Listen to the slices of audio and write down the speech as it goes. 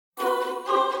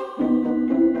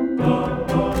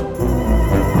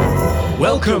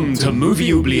Welcome to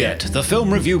Movie Oubliette, the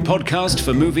film review podcast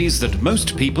for movies that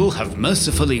most people have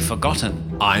mercifully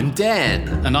forgotten. I'm Dan.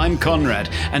 And I'm Conrad,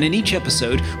 and in each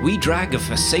episode, we drag a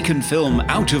forsaken film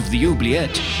out of the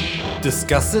oubliette,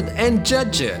 Discuss it and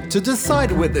judge it to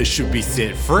decide whether it should be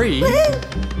set free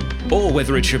or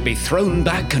whether it should be thrown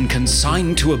back and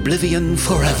consigned to oblivion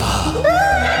forever.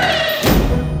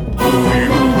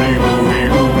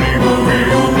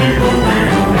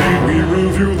 We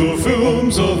review the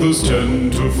films others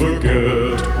tend to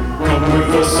forget. Come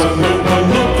with us and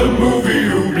open up the movie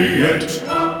oubliette.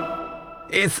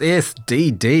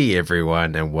 SSDD,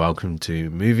 everyone, and welcome to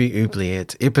Movie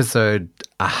Oubliette, episode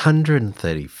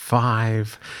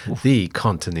 135, the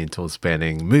continental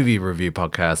spanning movie review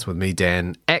podcast with me,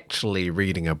 Dan, actually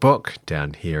reading a book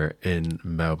down here in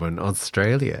Melbourne,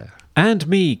 Australia. And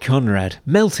me, Conrad,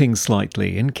 melting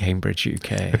slightly in Cambridge,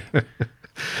 UK.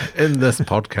 In this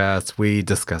podcast, we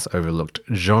discuss overlooked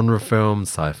genre films,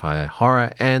 sci-fi,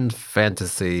 horror, and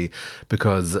fantasy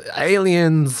because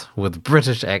aliens with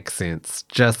British accents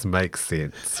just make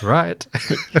sense, right?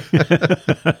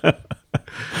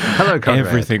 Hello, Conrad.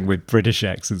 Everything with British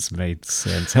accents made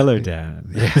sense. Hello,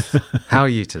 Dan. Yes. How are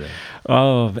you today?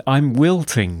 Oh, I'm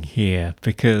wilting here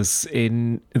because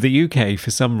in the UK,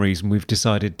 for some reason, we've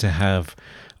decided to have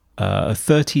a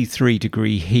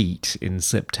 33-degree heat in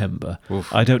September.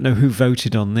 Oof. I don't know who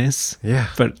voted on this,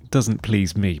 but it doesn't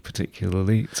please me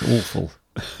particularly. It's awful.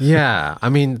 Yeah, I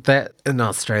mean, that in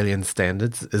Australian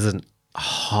standards isn't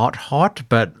hot,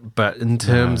 but in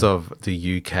terms of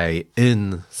the UK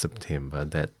in September,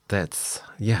 that's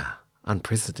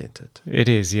unprecedented. It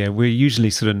is, yeah. We're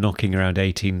usually sort of knocking around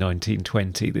 18, 19,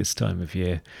 20 this time of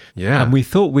year. Yeah. And we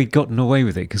thought we'd gotten away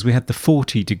with it because we had the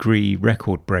 40-degree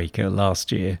record breaker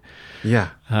last year. Yeah.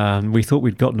 We thought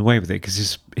we'd gotten away with it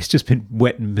because it's just been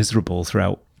wet and miserable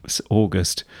throughout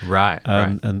August. Right,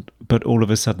 But all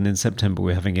of a sudden in September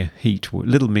we're having a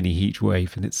little mini heat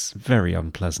wave, and it's very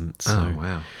unpleasant. So. Oh,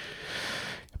 wow.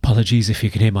 Apologies if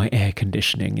you can hear my air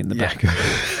conditioning in the background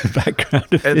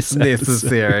of this It's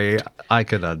necessary. I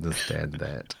can understand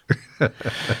that.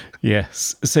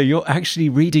 Yes. So you're actually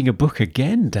reading a book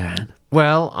again, Dan?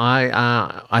 Well,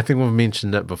 I think we've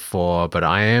mentioned it before, but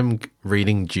I am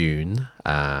reading Dune.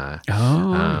 Because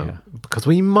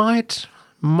we might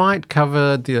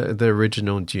cover the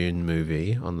original Dune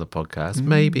movie on the podcast.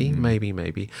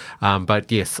 Maybe.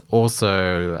 But yes,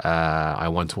 also I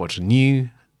want to watch a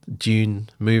new Dune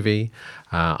movie.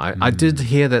 I did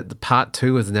hear that the part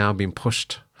 2 has now been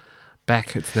pushed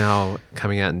back. It's now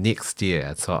coming out next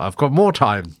year, so I've got more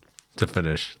time to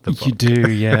finish the book. You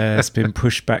do, yeah. It's been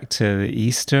pushed back to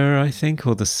Easter, I think,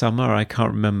 or the summer. I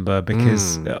can't remember,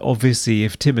 because obviously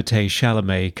if Timothée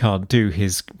Chalamet can't do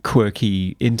his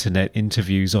quirky internet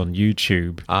interviews on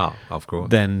YouTube, of course,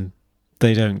 then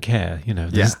they don't care. You know,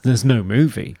 there's no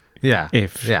movie. Yeah.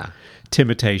 If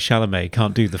Timothée Chalamet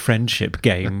can't do the friendship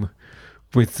game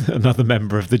with another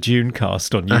member of the Dune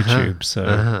cast on YouTube.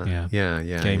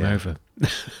 Game over.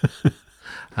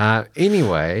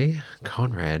 Anyway,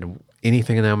 Conrad,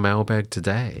 anything in our mailbag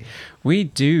today? We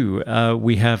do.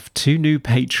 We have 2 new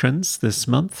patrons this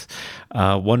month.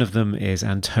 One of them is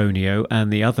Antonio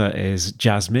and the other is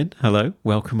Jasmine. Hello,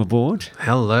 welcome aboard.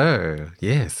 Hello.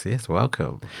 Yes,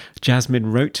 welcome.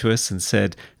 Jasmine wrote to us and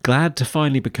said, "Glad to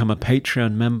finally become a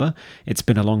Patreon member. It's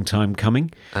been a long time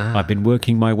coming. I've been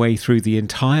working my way through the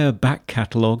entire back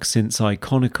catalogue since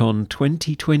Iconicon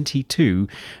 2022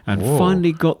 and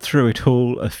finally got through it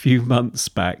all a few months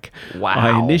back. Wow.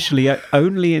 I initially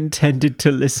only intended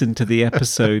to listen to the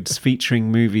episodes featuring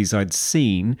movies I'd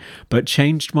seen, but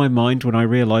changed my mind when I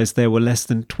realised there were less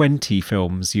than 20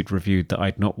 films you'd reviewed that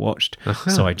I'd not watched.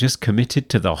 So I just committed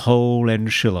to the whole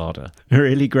enchilada.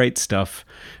 Really great stuff.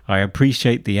 I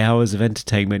appreciate the hours of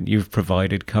entertainment you've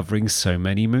provided covering so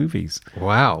many movies."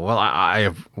 Wow. Well,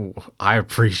 I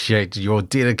appreciate your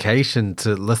dedication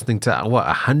to listening to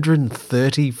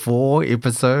 134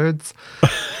 episodes.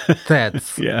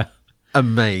 That's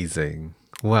amazing.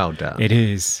 Well done. It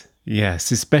is.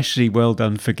 Yes, especially well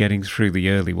done for getting through the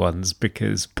early ones,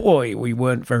 because boy, we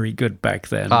weren't very good back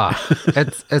then.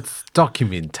 It's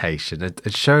documentation.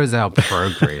 It shows our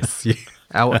progress,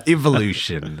 our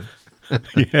evolution.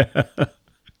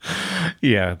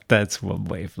 Yeah, that's one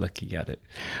way of looking at it.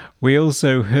 We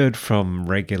also heard from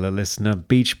regular listener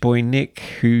Beach Boy Nick,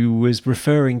 who was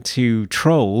referring to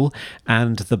Troll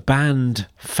and the band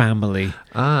family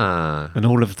and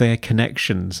all of their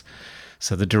connections.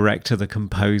 So the director, the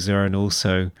composer, and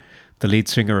also the lead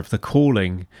singer of The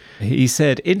Calling. He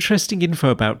said, interesting info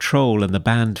about Troll and the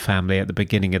band family at the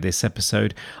beginning of this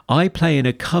episode. I play in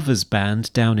a covers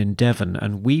band down in Devon,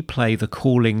 and we play The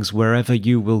Calling's Wherever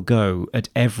You Will Go at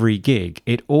every gig.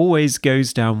 It always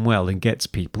goes down well and gets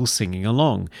people singing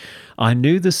along. I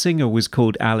knew the singer was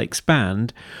called Alex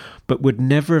Band, but would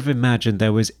never have imagined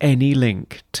there was any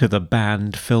link to the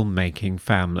band filmmaking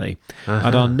family.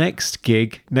 At our next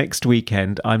gig, next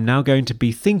weekend, I'm now going to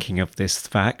be thinking of this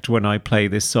fact when I play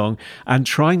this song and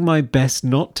trying my best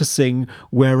not to sing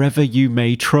Wherever You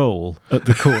May Troll at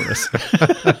the chorus.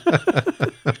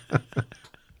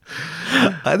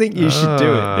 I think you should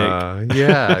do it, Nick.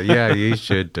 Yeah, you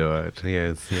should do it.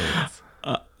 Yes.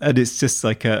 And it's just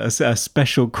like a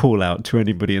special call out to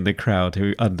anybody in the crowd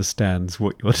who understands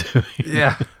what you're doing.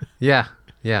 Yeah.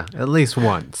 At least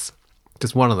once.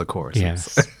 Just one of the choruses.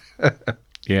 Yes.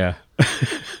 Yeah.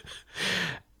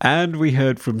 And we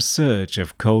heard from Serge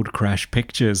of Cold Crash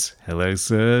Pictures. Hello,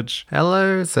 Serge.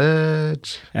 Hello,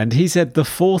 Serge. And he said The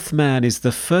Fourth Man is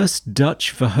the first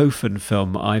Dutch Verhoeven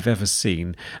film I've ever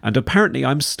seen. And apparently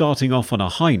I'm starting off on a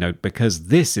high note because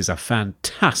this is a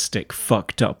fantastic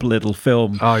fucked up little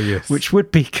film. Oh, yes. Which would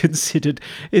be considered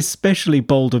especially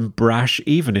bold and brash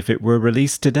even if it were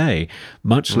released today,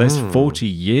 much less 40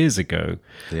 years ago.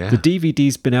 Yeah. The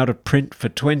DVD's been out of print for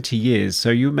 20 years, so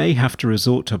you may have to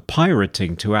resort to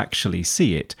pirating to actually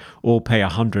see it, or pay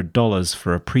 $100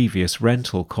 for a previous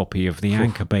rental copy of the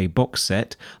Anchor Bay box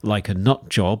set, like a nut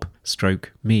job,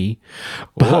 stroke me.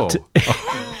 But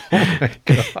Oh my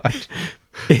God.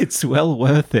 It's well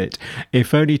worth it,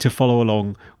 if only to follow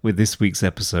along with this week's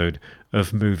episode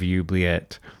of Movie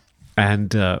Oubliette.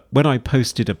 And when I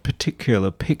posted a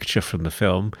particular picture from the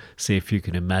film, see if you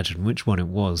can imagine which one it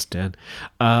was, Dan,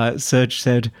 Serge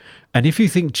said, and if you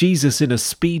think Jesus in a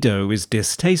Speedo is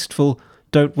distasteful,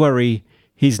 don't worry,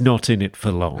 he's not in it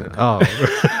for long. Oh.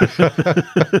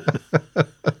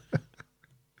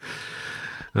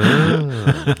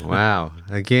 Wow.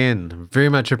 Again, very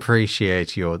much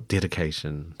appreciate your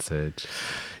dedication, Serge.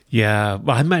 Yeah,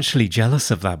 well, I'm actually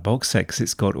jealous of that box set 'cause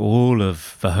it's got all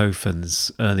of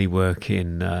Verhoeven's early work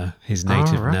in his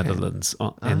native Netherlands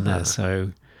in there.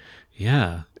 So,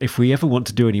 yeah, if we ever want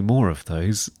to do any more of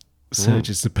those, Serge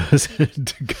is the person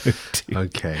to go to.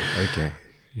 Okay.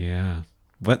 Yeah.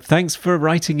 But thanks for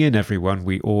writing in, everyone.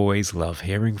 We always love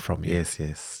hearing from you.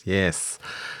 Yes.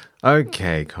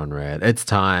 Okay, Conrad, it's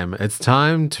time. It's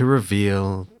time to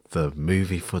reveal the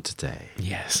movie for today.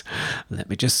 Yes. Let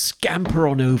me just scamper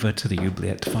on over to the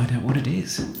oubliette to find out what it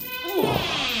is.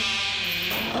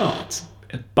 Oh, it's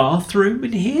a bathroom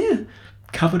in here,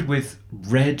 covered with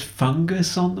red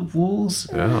fungus on the walls.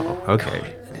 Oh,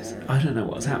 okay. I don't know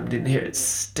what's happened in here. It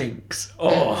stinks.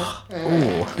 Oh.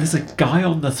 There's a guy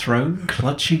on the throne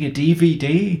clutching a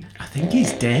DVD. I think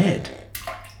he's dead.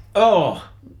 Oh,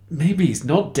 maybe he's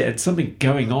not dead. Something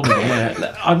going on in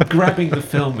there. I'm grabbing the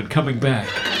film and coming back.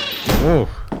 Oh,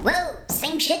 Well,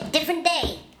 same shit, different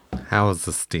day. how was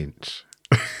the stench?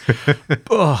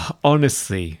 Oh,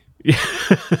 honestly.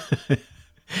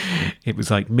 It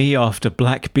was like me after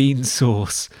black bean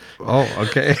sauce. Oh,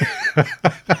 okay.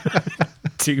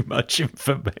 Too much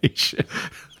information.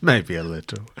 Maybe a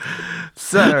little.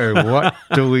 So, what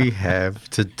do we have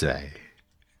today?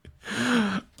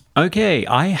 Okay,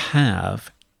 I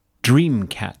have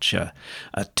Dreamcatcher,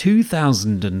 a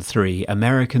 2003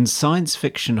 American science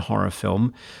fiction horror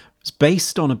film. It's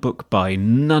based on a book by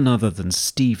none other than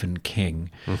Stephen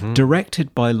King,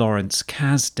 directed by Lawrence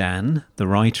Kasdan, the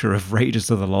writer of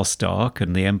Raiders of the Lost Ark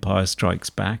and The Empire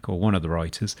Strikes Back, or one of the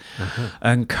writers,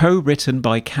 and co-written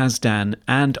by Kasdan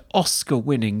and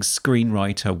Oscar-winning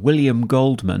screenwriter William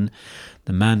Goldman,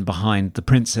 the man behind The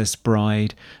Princess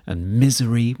Bride and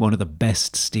Misery, one of the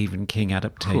best Stephen King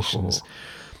adaptations.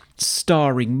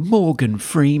 Starring Morgan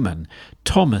Freeman,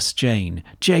 Thomas Jane,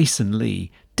 Jason Lee,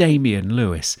 Damian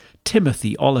Lewis,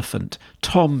 Timothy Oliphant,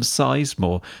 Tom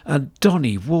Sizemore, and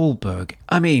Donnie Wahlberg.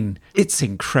 I mean, it's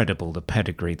incredible the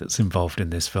pedigree that's involved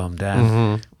in this film,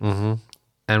 Dan.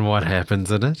 And what happens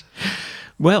in it?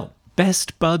 Well,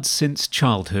 best buds since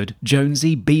childhood,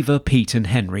 Jonesy, Beaver, Pete and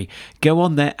Henry go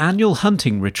on their annual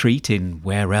hunting retreat in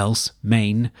where else?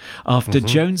 Maine, after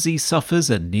Jonesy suffers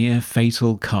a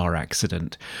near-fatal car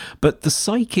accident. But the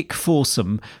psychic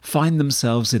foursome find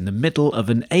themselves in the middle of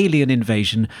an alien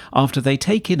invasion after they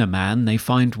take in a man they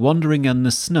find wandering in the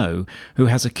snow who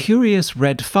has a curious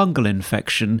red fungal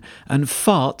infection and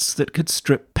farts that could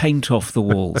strip paint off the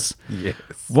walls. Yes.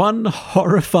 One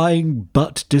horrifying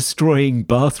butt-destroying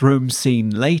bathroom scene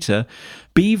later,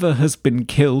 Beaver has been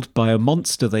killed by a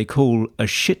monster they call a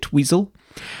shit weasel.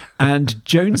 And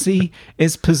Jonesy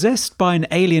is possessed by an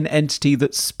alien entity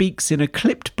that speaks in a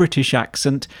clipped British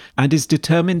accent and is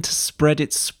determined to spread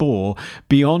its spore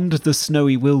beyond the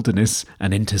snowy wilderness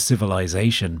and into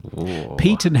civilization. Ooh.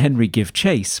 Pete and Henry give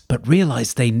chase, but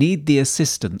realise they need the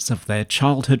assistance of their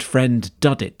childhood friend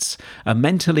Duddits, a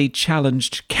mentally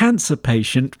challenged cancer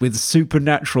patient with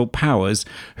supernatural powers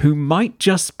who might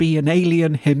just be an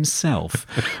alien himself,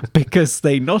 because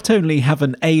they not only have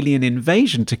an alien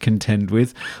invasion to contend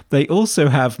with, they also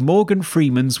have Morgan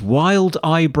Freeman's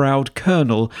wild-eyebrowed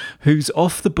colonel whose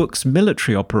off-the-books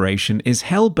military operation is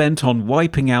hell-bent on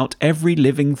wiping out every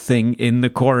living thing in the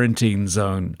quarantine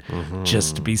zone,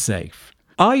 just to be safe.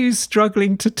 Are you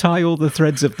struggling to tie all the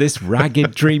threads of this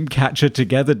ragged Dreamcatcher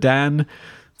together, Dan?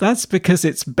 That's because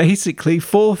it's basically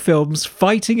 4 films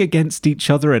fighting against each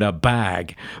other in a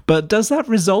bag. But does that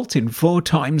result in 4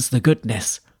 times the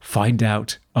goodness? Find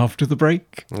out after the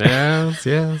break.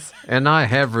 Yes. And I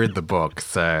have read the book,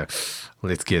 so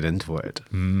let's get into it.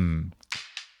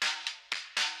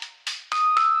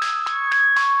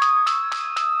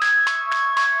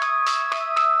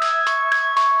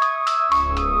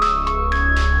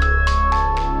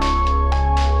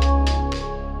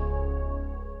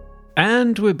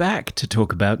 And we're back to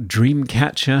talk about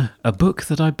Dreamcatcher, a book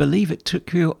that I believe it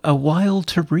took you a while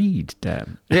to read,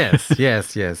 Dan. Yes.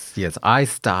 I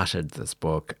started this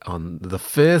book on the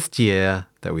first year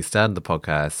that we started the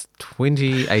podcast,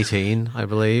 2018, I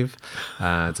believe.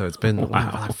 So it's been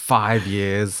like 5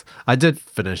 years. I did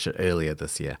finish it earlier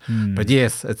this year. But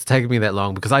yes, it's taken me that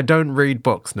long because I don't read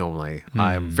books normally.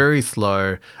 I'm very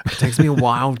slow. It takes me a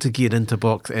while to get into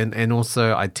books. And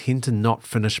also I tend to not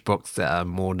finish books that are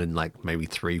more than like maybe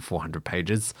 300-400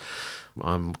 pages.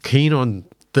 I'm keen on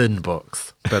thin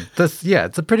books, but this,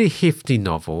 it's a pretty hefty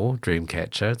novel,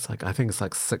 Dreamcatcher. I think it's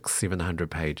like 600-700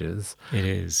 pages. It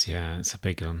is, it's a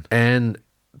big one. And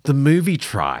the movie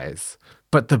tries,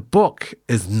 but the book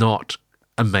is not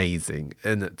amazing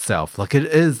in itself. Like it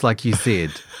is, like you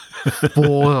said,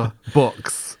 4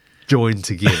 books joined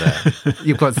together.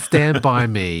 You've got Stand By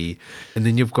Me, and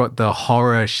then you've got the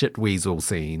horror shitweasel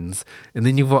scenes, and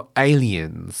then you've got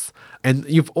aliens, and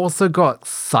you've also got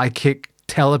psychic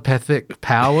telepathic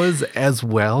powers as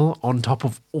well on top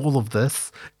of all of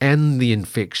this, and the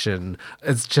infection.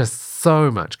 It's just so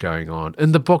much going on.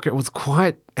 In the book, it was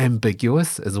quite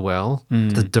ambiguous as well.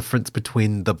 The difference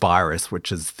between the virus, which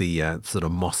is the sort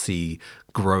of mossy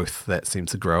growth that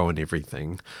seems to grow on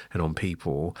everything and on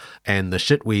people, and the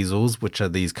shitweasels, which are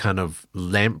these kind of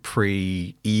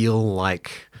lamprey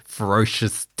eel-like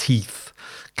ferocious teeth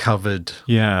covered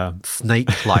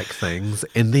snake-like things.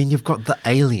 And then you've got the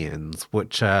aliens,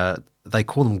 which they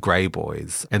call them grey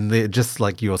boys, and they're just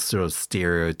like your sort of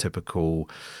stereotypical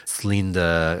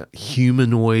slender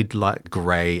humanoid like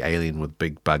grey alien with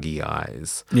big buggy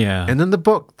eyes. And in the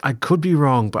book, I could be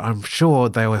wrong, but I'm sure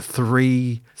they were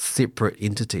 3 separate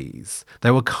entities.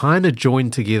 They were kind of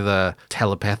joined together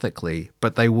telepathically,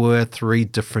 but they were 3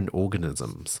 different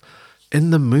organisms. In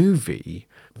the movie,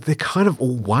 they're kind of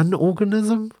all one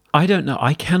organism. I don't know.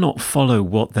 I cannot follow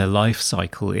what their life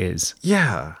cycle is.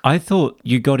 Yeah. I thought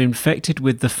you got infected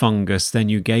with the fungus, then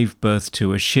you gave birth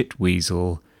to a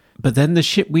shitweasel. But then the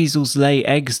shitweasels lay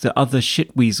eggs that other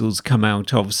shitweasels come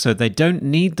out of, so they don't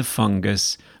need the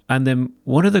fungus. And then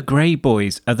what are the grey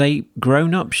boys? Are they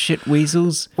grown-up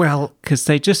shitweasels? Well, because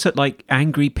they just look like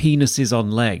angry penises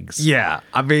on legs. Yeah,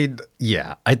 I mean,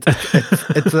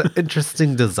 it's an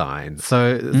interesting design.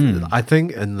 So I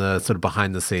think in the sort of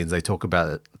behind the scenes, they talk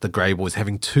about the grey boys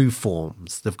having 2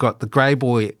 forms. They've got the grey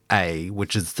boy A,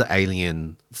 which is the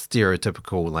alien,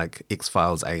 stereotypical like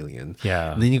X-Files alien.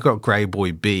 Yeah. And then you've got grey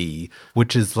boy B,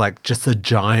 which is like just a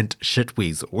giant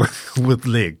shitweasel with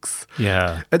legs.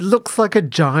 Yeah. It looks like a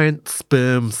giant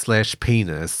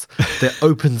sperm/penis that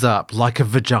opens up like a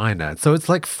vagina. So it's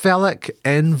like phallic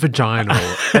and vaginal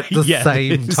at the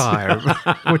same time,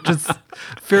 which is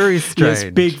very strange.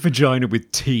 Yes, big vagina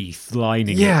with teeth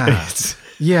lining it.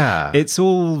 Yeah. It's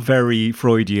all very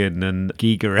Freudian and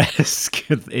Giger-esque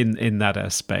in that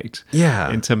aspect.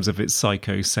 Yeah. In terms of its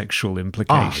psychosexual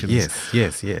implications.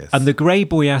 Yes. And the grey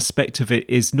boy aspect of it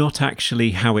is not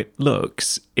actually how it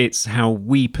looks, it's how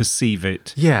we perceive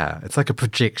it. Yeah, it's like a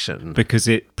projection. Because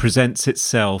it presents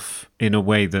itself in a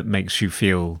way that makes you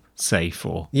feel safe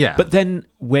or... Yeah. But then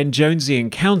when Jonesy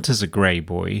encounters a grey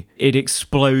boy, it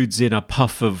explodes in a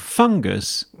puff of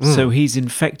fungus. So he's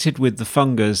infected with the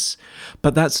fungus.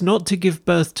 But that's not to give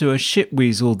birth to a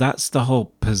shitweasel. That's the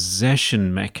whole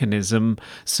possession mechanism.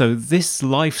 So this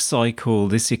life cycle,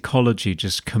 this ecology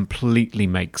just completely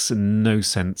makes no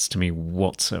sense to me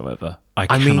whatsoever.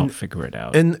 I cannot figure it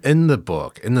out. In the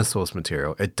book, in the source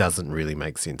material, it doesn't really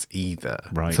make sense either.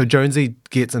 Right. So Jonesy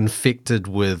gets infected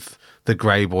with the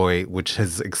Grey Boy, which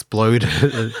has exploded.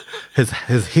 his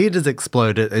head has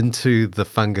exploded into the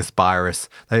fungus virus.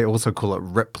 They also call it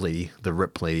Ripley, the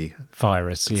Ripley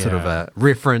Virus, yeah. sort of a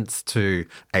reference to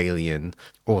Alien.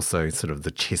 Also, sort of the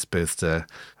chest burster.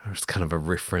 It's kind of a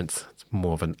reference. It's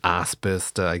more of an ass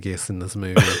burster, I guess, in this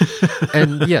movie.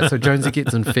 And yeah, so Jonesy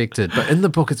gets infected. But in the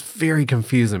book, it's very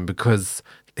confusing because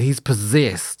he's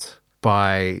possessed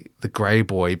by the Grey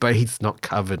Boy, but he's not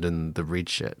covered in the red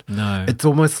shit. No. It's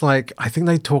almost like, I think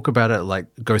they talk about it like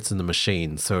Ghost in the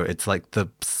Machine. So it's like the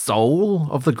soul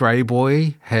of the Grey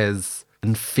Boy has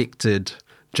infected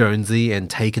Jonesy and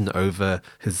taken over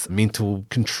his mental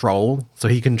control. So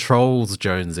he controls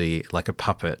Jonesy like a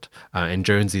puppet. And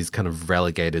Jonesy's kind of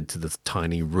relegated to this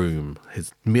tiny room,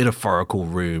 his metaphorical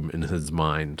room in his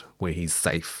mind where he's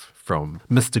safe from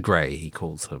Mr. Grey, he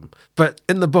calls him. But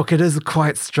in the book, it is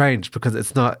quite strange because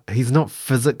he's not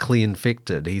physically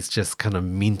infected. He's just kind of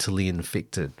mentally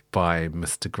infected by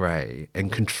Mr. Grey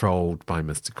and controlled by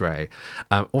Mr. Grey.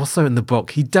 Also in the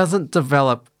book, he doesn't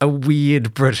develop a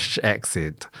weird British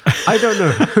accent. I don't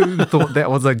know who thought that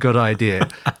was a good idea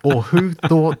or who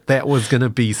thought that was going to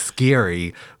be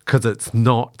scary, because it's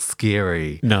not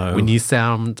scary. No. When you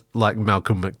sound like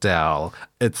Malcolm McDowell,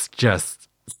 it's just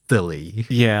silly.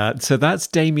 Yeah, so that's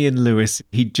Damian Lewis.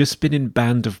 He'd just been in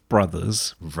Band of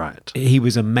Brothers. Right. He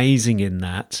was amazing in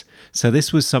that. So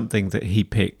this was something that he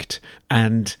picked.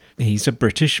 And he's a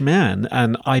British man.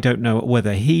 And I don't know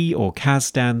whether he or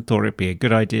Kasdan thought it'd be a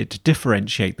good idea to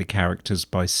differentiate the characters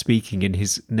by speaking in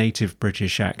his native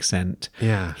British accent.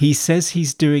 Yeah. He says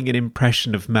he's doing an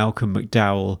impression of Malcolm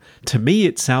McDowell. To me,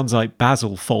 it sounds like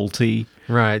Basil Fawlty.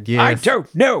 Right, yes. I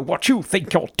don't know what you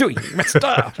think you're doing,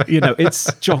 mister.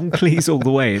 It's John Cleese all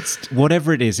the way. It's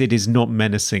whatever it is not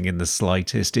menacing in the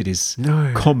slightest. It is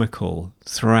comical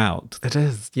throughout. It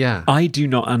is, yeah. I do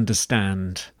not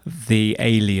understand the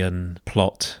Alien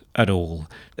plot at all.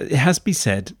 It has to be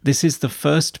said, this is the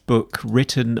first book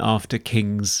written after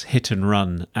King's hit and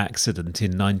run accident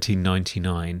in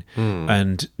 1999.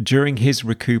 And during his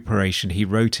recuperation, he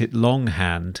wrote it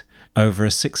longhand over a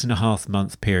 6.5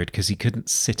 month period because he couldn't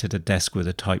sit at a desk with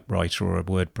a typewriter or a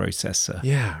word processor.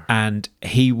 Yeah. And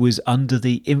he was under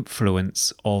the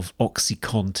influence of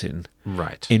OxyContin.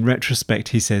 Right. In retrospect,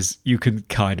 he says, you can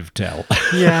kind of tell.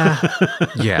 Yeah.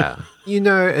 Yeah.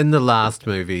 In the last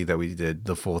movie that we did,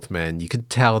 The Fourth Man, you could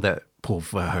tell that Paul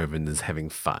Verhoeven is having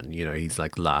fun. He's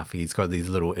like laughing. He's got these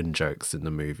little in-jokes in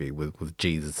the movie with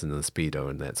Jesus and the Speedo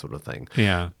and that sort of thing.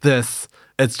 Yeah.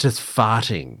 It's just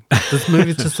farting. This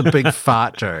movie's just a big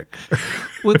fart joke.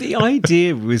 Well, the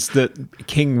idea was that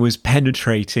King was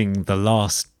penetrating the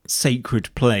last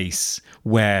sacred place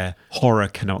where horror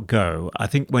cannot go. I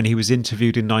think when he was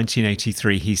interviewed in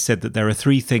 1983, he said that there are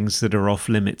 3 things that are off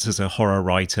limits as a horror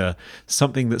writer: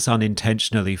 something that's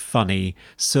unintentionally funny,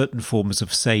 certain forms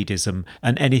of sadism,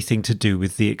 and anything to do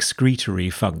with the excretory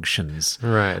functions.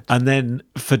 Right. And then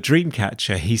for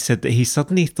Dreamcatcher, he said that he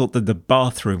suddenly thought that the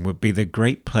bathroom would be the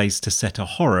great place to set a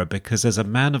horror because as a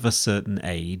man of a certain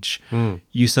age,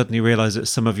 you suddenly realize that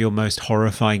some of your most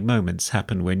horrifying moments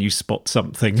happen when you spot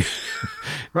something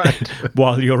Right.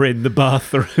 while you're in the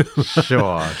bathroom.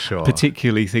 Sure.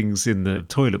 Particularly things in the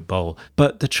toilet bowl.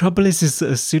 But the trouble is that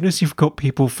as soon as you've got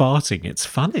people farting, it's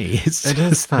funny. It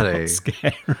is funny. Not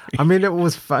scary. I mean, it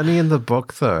was funny in the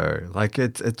book, though. Like,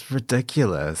 it's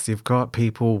ridiculous. You've got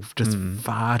people just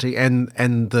farting,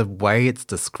 and the way it's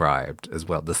described as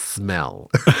well, the smell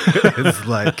is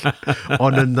like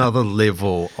on another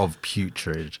level of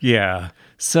putrid. Yeah.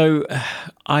 So,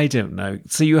 I don't know.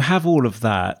 So you have all of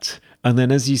that. And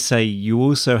then, as you say, you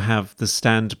also have the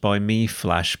Stand By Me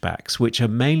flashbacks, which are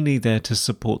mainly there to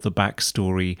support the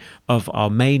backstory of our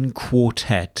main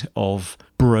quartet of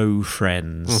bro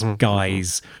friends,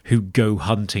 guys who go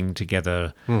hunting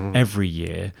together every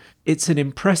year. It's an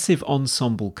impressive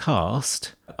ensemble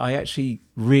cast. I actually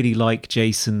really like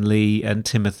Jason Lee and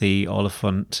Timothy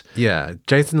Oliphant. Yeah,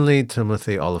 Jason Lee,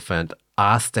 Timothy Oliphant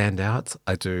are standouts,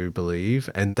 I do believe,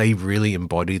 and they really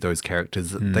embody those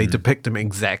characters. They depict them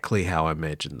exactly how I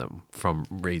imagined them from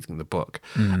reading the book.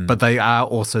 But they are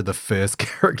also the first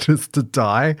characters to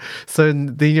die. So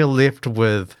then you're left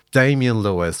with Damian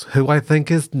Lewis, who I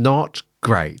think is not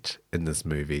great in this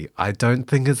movie. I don't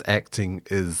think his acting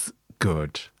is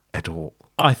good at all.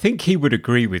 I think he would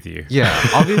agree with you. Yeah,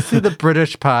 obviously the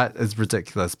British part is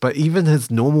ridiculous, but even his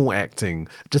normal acting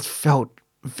just felt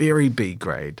very B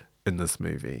grade in this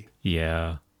movie.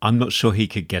 Yeah. I'm not sure he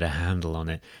could get a handle on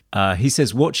it. He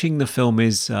says, watching the film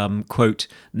is, quote,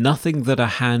 nothing that a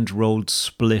hand-rolled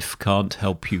spliff can't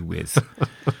help you with.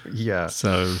 Yeah.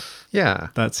 So Yeah.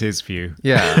 that's his view.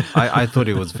 Yeah, I thought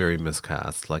he was very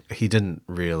miscast. Like, he didn't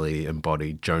really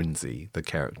embody Jonesy, the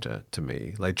character, to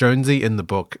me. Like, Jonesy in the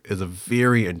book is a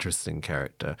very interesting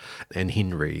character. And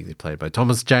Henry, played by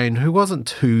Thomas Jane, who wasn't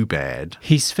too bad.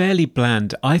 He's fairly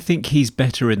bland. I think he's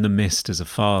better in The Mist as a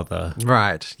father.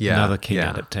 Right, yeah. Another King yeah.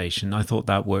 adaptation. I thought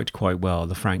that worked quite well,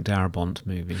 the Frank Darabont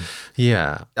movie.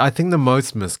 Yeah. I think the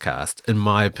most miscast, in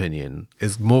my opinion,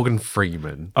 is Morgan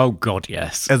Freeman Oh, God,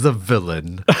 yes. as a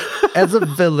villain. As a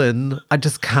villain, I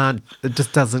just can't, it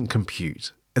just doesn't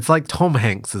compute. It's like Tom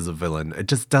Hanks as a villain. It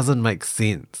just doesn't make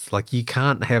sense. Like, you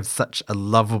can't have such a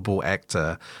lovable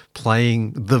actor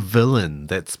playing the villain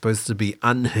that's supposed to be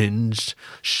unhinged,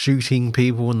 shooting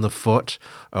people in the foot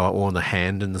or in the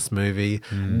hand in this movie,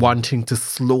 wanting to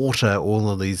slaughter all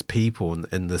of these people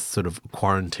in this sort of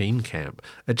quarantine camp.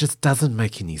 It just doesn't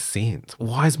make any sense.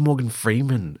 Why is Morgan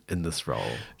Freeman in this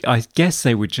role? I guess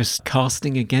they were just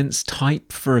casting against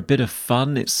type for a bit of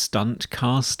fun. It's stunt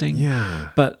casting. Yeah.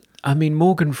 But I mean,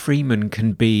 Morgan Freeman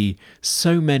can be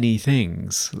so many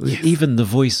things, even the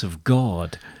voice of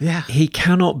God. Yeah. He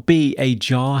cannot be a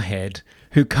jarhead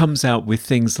who comes out with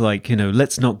things like,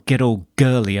 let's not get all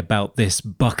girly about this,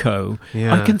 bucko.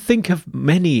 Yeah. I can think of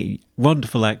many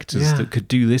wonderful actors Yeah. that could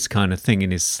do this kind of thing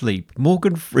in his sleep.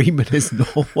 Morgan Freeman is not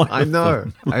one I of know.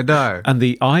 them. I know. And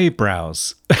the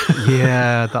eyebrows.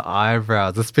 Yeah, the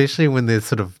eyebrows, especially when they're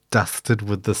sort of dusted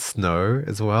with the snow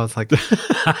as well. It's like,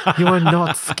 you are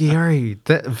not scary.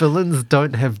 That villains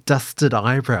don't have dusted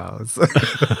eyebrows.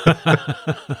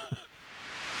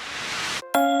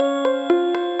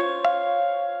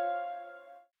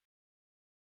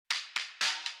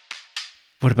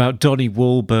 What about Donnie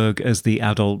Wahlberg as the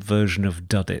adult version of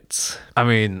Duddits? I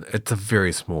mean, it's a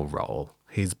very small role.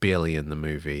 He's barely in the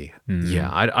movie. Yeah,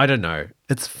 I don't know.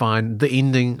 It's fine. The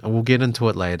ending, we'll get into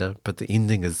it later, but the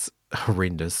ending is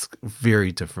horrendous.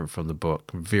 Very different from the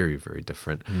book. Very, very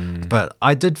different. But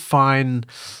I did find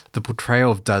the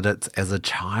portrayal of Duddits as a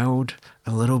child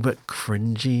a little bit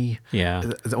cringy. Yeah.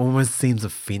 It almost seems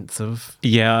offensive.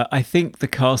 Yeah, I think the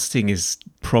casting is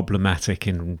problematic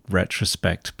in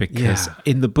retrospect because Yeah.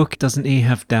 in the book, doesn't he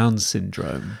have Down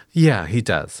syndrome? Yeah, he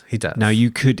does. He does. Now,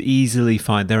 you could easily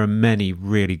find there are many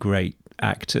really great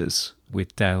actors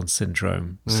with Down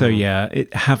syndrome. So, yeah,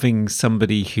 having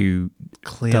somebody who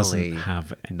clearly doesn't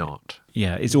have not.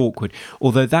 Yeah, it's awkward.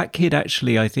 Although that kid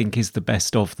actually, I think, is the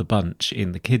best of the bunch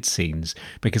in the kid scenes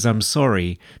because I'm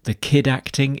sorry, the kid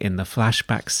acting in the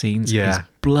flashback scenes is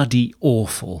bloody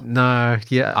awful. No,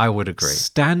 yeah, I would agree.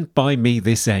 Stand by me,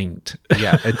 this ain't.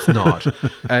 Yeah, it's not.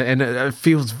 And it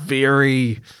feels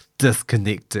very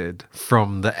disconnected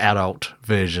from the adult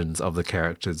versions of the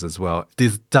characters as well. There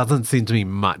doesn't seem to be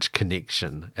much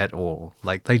connection at all.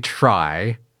 Like, they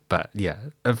try, but yeah,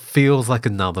 it feels like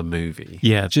another movie.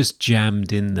 Yeah, just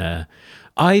jammed in there.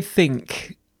 I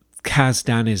think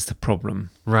Kazdan is the problem.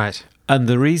 Right. And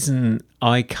the reason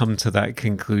I come to that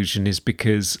conclusion is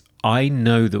because I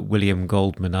know that William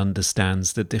Goldman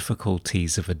understands the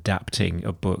difficulties of adapting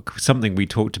a book, something we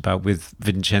talked about with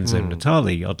Vincenzo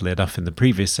Natali, oddly enough, in the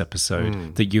previous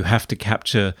episode, that you have to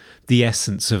capture the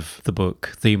essence of the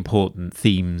book, the important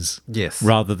themes, Yes.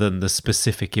 rather than the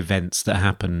specific events that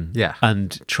happen,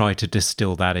 and try to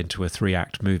distill that into a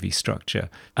 3-act movie structure.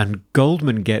 And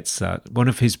Goldman gets that. One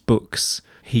of his books,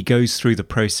 he goes through the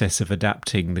process of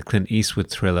adapting the Clint Eastwood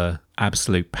thriller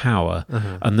Absolute Power,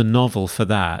 and the novel for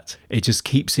that, it just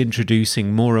keeps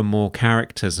introducing more and more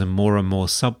characters and more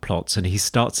subplots, and he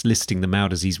starts listing them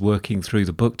out as he's working through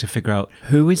the book to figure out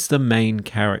who is the main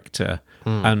character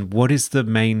and what is the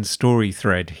main story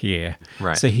thread here.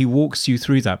 Right. So he walks you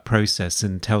through that process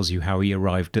and tells you how he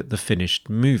arrived at the finished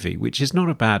movie, which is not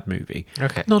a bad movie.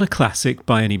 Okay. Not a classic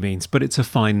by any means, but it's a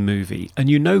fine movie. And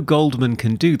you know Goldman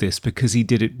can do this because he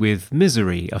did it with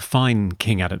Misery, a fine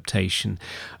King adaptation.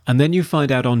 And then you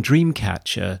find out on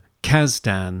Dreamcatcher,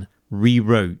 Kazdan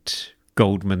rewrote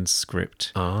Goldman's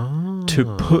script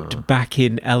to put back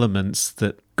in elements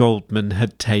that Goldman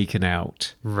had taken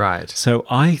out. Right. So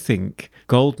I think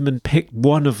Goldman picked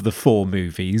one of the 4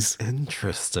 movies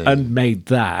Interesting. and made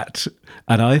that.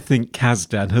 And I think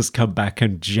Kazdan has come back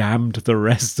and jammed the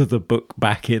rest of the book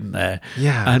back in there.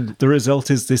 Yeah. And the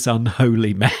result is this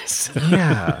unholy mess.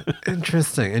 Yeah.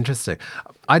 Interesting.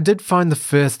 I did find the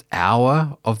first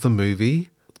hour of the movie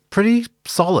pretty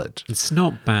solid. It's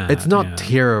not bad. It's not yeah.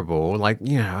 terrible. Like,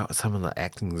 some of the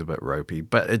acting's a bit ropey,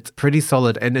 but it's pretty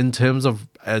solid. And in terms of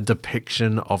a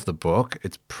depiction of the book,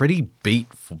 it's pretty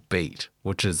beat for beat.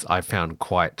 which is I found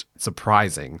quite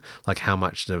surprising, like how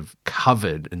much they've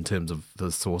covered in terms of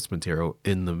the source material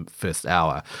in the first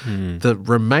hour. The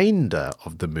remainder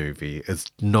of the movie is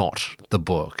not the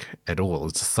book at all.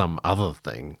 It's some other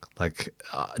thing. Like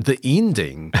the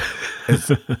ending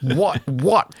is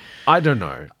what? I don't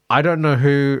know. I don't know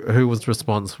who was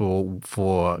responsible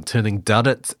for turning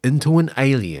Duddits into an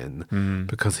alien,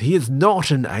 because he is not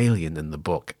an alien in the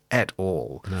book at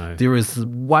all. No. There is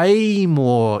way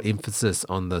more emphasis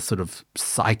on the sort of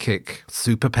psychic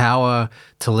superpower,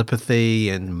 telepathy,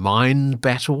 and mind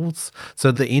battles.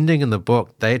 So the ending in the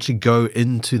book, they actually go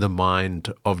into the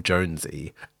mind of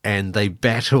Jonesy and they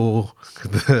battle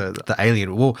the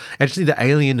alien. Well, actually, the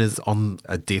alien is on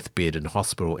a deathbed in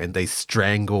hospital and they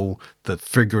strangle the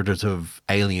figurative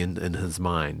alien in his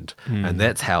mind. And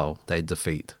that's how they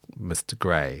defeat Mr.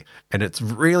 Grey. And it's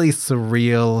really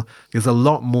surreal. There's a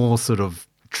lot more sort of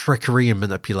trickery and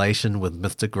manipulation with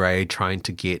Mr. Grey trying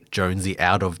to get Jonesy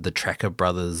out of the Tracker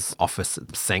Brothers office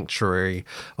sanctuary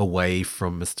away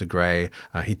from Mr. Grey.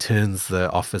 He turns the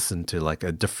office into like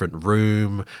a different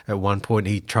room. At one point,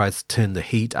 he tries to turn the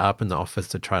heat up in the office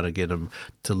to try to get him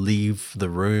to leave the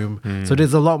room. So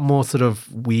there's a lot more sort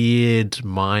of weird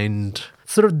mind,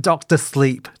 sort of Dr.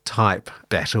 Sleep type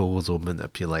battles or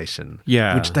manipulation.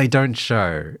 Yeah. Which they don't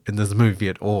show in this movie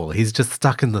at all. He's just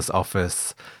stuck in this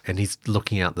office and he's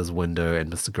looking out this window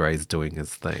and Mr. Grey's doing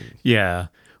his thing. Yeah.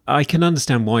 I can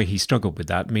understand why he struggled with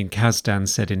that. I mean, Kasdan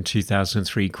said in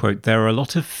 2003, quote, "There are a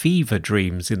lot of fever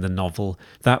dreams in the novel.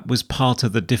 That was part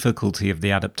of the difficulty of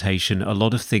the adaptation. A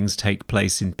lot of things take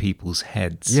place in people's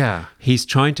heads." Yeah. He's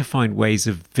trying to find ways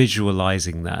of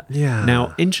visualizing that. Yeah.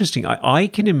 Now, interesting. I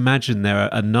can imagine there are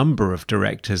a number of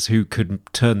directors who could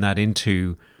turn that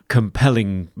into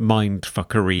compelling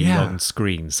mindfuckery on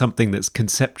screen, something that's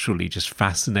conceptually just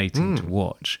fascinating to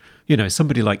watch. You know,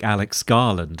 somebody like Alex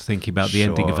Garland thinking about the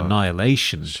ending of Sure.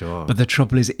 Annihilation. Sure. But the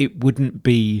trouble is, it wouldn't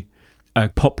be a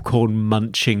popcorn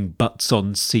munching, butts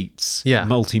on seats,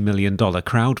 multi-million-dollar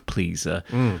crowd pleaser.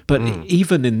 But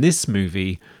even in this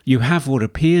movie, you have what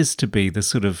appears to be the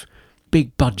sort of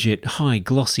big budget, high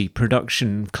glossy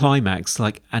production climax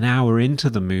like an hour into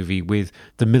the movie with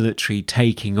the military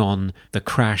taking on the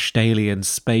crashed alien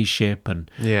spaceship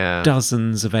and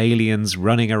dozens of aliens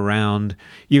running around.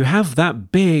 You have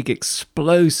that big,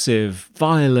 explosive,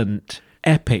 violent,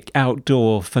 epic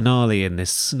outdoor finale in this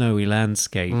snowy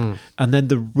landscape. And then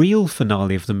the real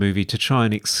finale of the movie, to try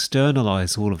and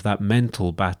externalize all of that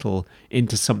mental battle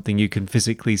into something you can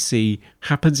physically see,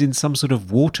 happens in some sort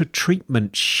of water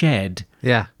treatment shed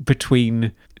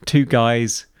between two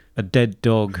guys, a dead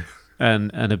dog,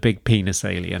 and a big penis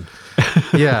alien.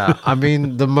 Yeah, I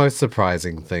mean, the most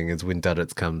surprising thing is when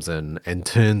Duddits comes in and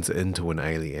turns into an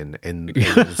alien, and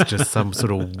it's just some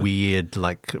sort of weird,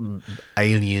 like,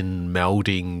 alien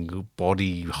melding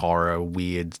body horror,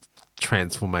 weird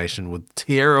transformation with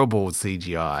terrible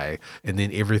CGI, and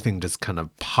then everything just kind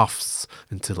of puffs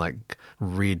into like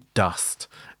red dust.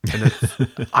 And it's,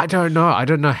 I don't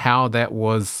know how that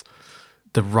was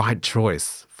the right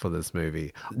choice for this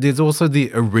movie. There's also the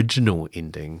original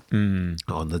ending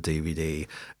on the DVD,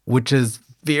 which is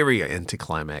very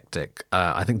anticlimactic.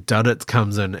 I think Duddits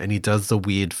comes in and he does the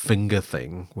weird finger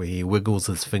thing where he wiggles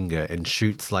his finger and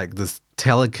shoots like this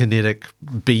telekinetic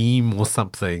beam or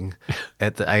something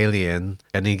at the alien,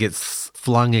 and he gets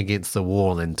flung against the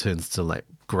wall and turns to like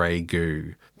grey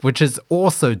goo, which is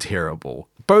also terrible.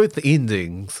 Both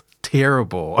endings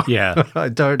terrible. Yeah.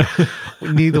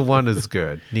 Neither one is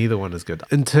good. Neither one is good.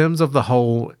 In terms of the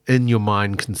whole in your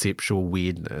mind conceptual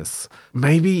weirdness,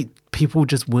 maybe people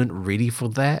just weren't ready for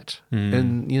that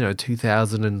in,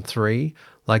 2003.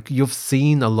 Like, you've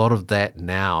seen a lot of that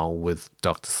now with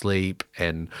Dr. Sleep,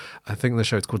 and I think the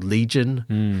show's called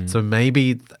Legion. So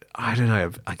maybe, I don't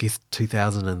know, I guess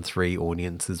 2003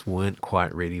 audiences weren't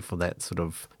quite ready for that sort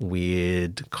of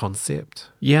weird concept.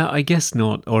 Yeah, I guess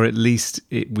not. Or at least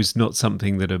it was not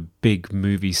something that a big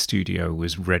movie studio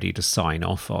was ready to sign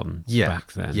off on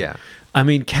back then. Yeah. I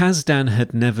mean, Kasdan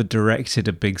had never directed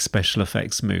a big special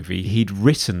effects movie. He'd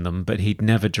written them, but he'd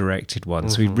never directed one.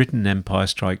 So he'd written Empire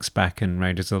Strikes Back and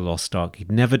Raiders of the Lost Ark.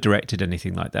 He'd never directed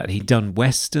anything like that. He'd done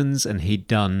westerns and he'd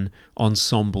done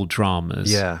ensemble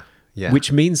dramas. Yeah.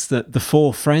 Which means that the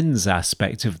Four Friends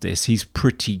aspect of this, he's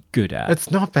pretty good at.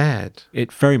 It's not bad.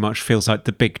 It very much feels like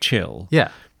The Big Chill.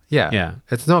 Yeah. Yeah.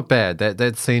 It's not bad.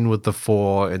 That scene with the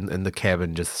four in the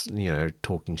cabin just,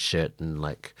 talking shit and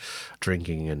like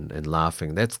drinking and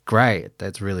laughing, that's great.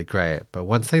 That's really great. But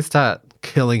once they start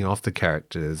killing off the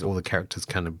characters, all the characters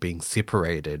kind of being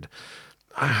separated,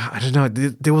 I don't know.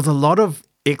 There was a lot of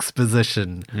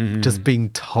exposition just being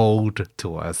told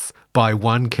to us by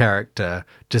one character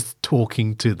just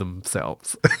talking to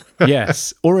themselves.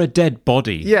 Yes, or a dead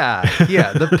body. Yeah.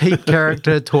 The Pete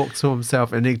character talks to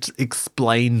himself and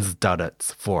explains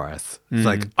Duddits for us. It's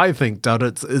like, I think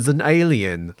Duddits is an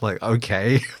alien. Like,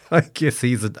 okay, I guess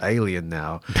he's an alien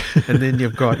now. And then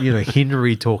you've got,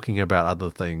 Henry talking about other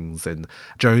things and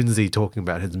Jonesy talking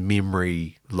about his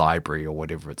memory library or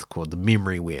whatever it's called, the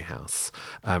memory warehouse,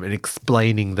 and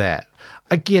explaining that.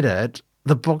 I get it.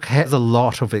 The book has a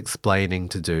lot of explaining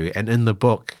to do. And in the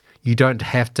book, you don't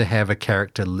have to have a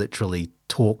character literally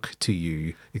talk to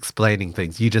you explaining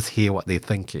things. You just hear what they're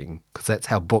thinking because that's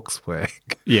how books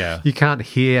work. Yeah. You can't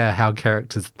hear how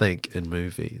characters think in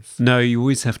movies. No, you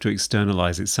always have to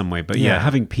externalize it some way. But yeah,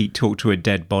 having Pete talk to a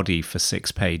dead body for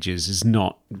 6 pages is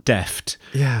not deft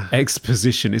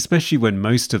exposition, especially when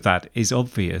most of that is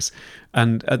obvious.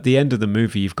 And at the end of the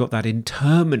movie, you've got that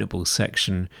interminable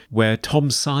section where Tom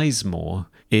Sizemore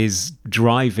is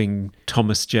driving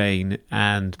Thomas Jane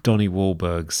and Donnie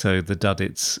Wahlberg, so the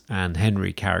Duddits and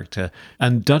Henry character.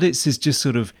 And Duddits is just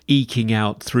sort of eking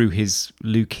out through his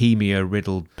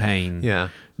leukemia-riddled pain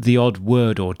the odd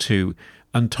word or two.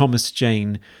 And Thomas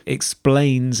Jane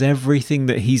explains everything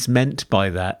that he's meant by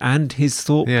that and his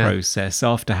thought process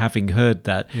after having heard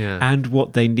that and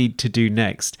what they need to do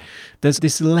next. There's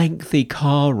this lengthy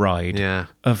car ride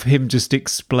of him just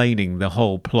explaining the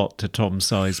whole plot to Tom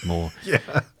Sizemore.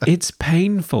 It's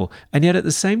painful. And yet at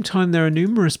the same time, there are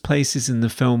numerous places in the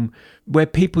film where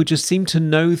people just seem to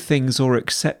know things or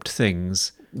accept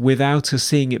things without us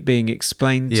seeing it being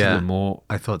explained to them. Or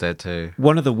I thought that too.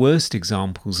 One of the worst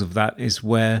examples of that is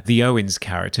where the Owens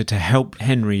character, to help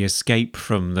Henry escape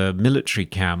from the military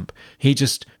camp, he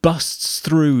just busts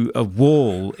through a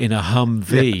wall in a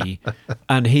Humvee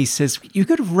and he says, "You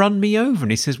could have run me over."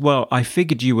 And he says, "Well, I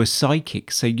figured you were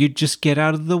psychic, so you'd just get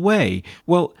out of the way."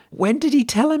 Well, when did he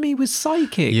tell him he was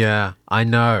psychic? Yeah, I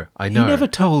know. He never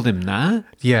told him that.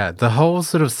 Yeah, the whole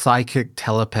sort of psychic,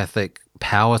 telepathic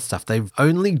power stuff, they've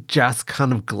only just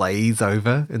kind of glaze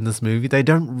over in this movie. They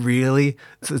don't really,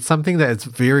 it's something that is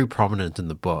very prominent in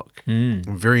the book,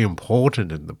 very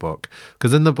important in the book.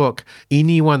 Because in the book,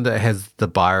 anyone that has the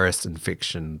virus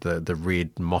infection, the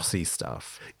red mossy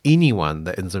stuff, anyone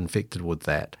that is infected with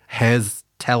that has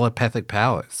telepathic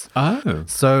powers. Oh.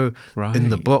 So right. In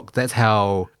the book, that's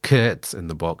how Kurtz in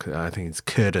the book, I think it's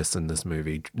Curtis in this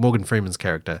movie, Morgan Freeman's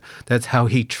character, that's how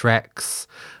he tracks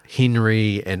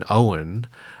Henry and Owen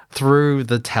through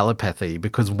the telepathy,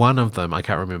 because one of them, I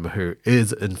can't remember who,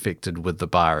 is infected with the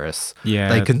virus. Yeah.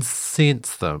 They can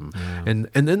sense them. Yeah.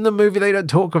 And in the movie, they don't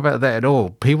talk about that at all.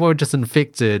 People are just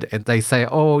infected and they say,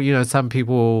 oh, you know, some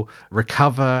people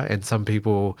recover and some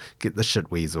people get the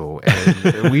shit weasel.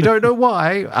 And we don't know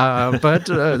why, but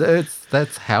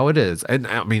that's how it is. And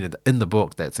I mean, in the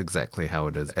book, that's exactly how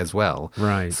it is as well.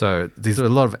 Right. So there's a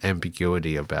lot of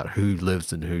ambiguity about who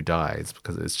lives and who dies,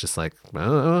 because it's just like,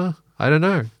 I don't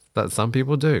know. That some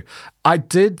people do. I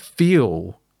did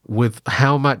feel with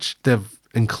how much they've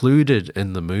included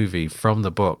in the movie from the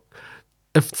book,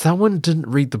 if someone didn't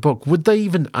read the book, would they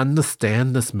even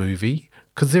understand this movie?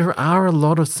 Because there are a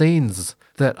lot of scenes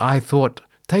that I thought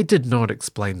they did not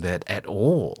explain that at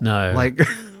all. No. Like...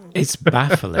 It's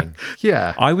baffling.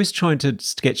 Yeah. I was trying to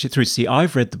sketch it through. See,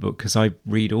 I've read the book because I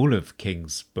read all of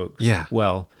King's books. Yeah.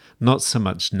 Well, not so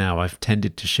much now. I've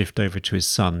tended to shift over to his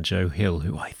son, Joe Hill,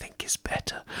 who I think is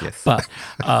better. Yes. But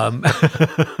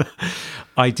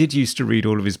I did used to read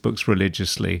all of his books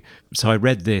religiously. So I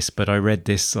read this, but I read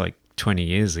this like 20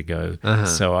 years ago.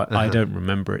 So I don't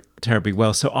remember it terribly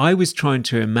well. So I was trying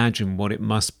to imagine what it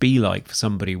must be like for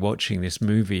somebody watching this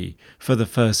movie for the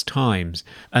first times.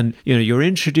 And, you know, you're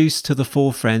introduced to the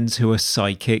four friends who are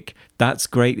psychic. That's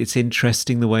great. It's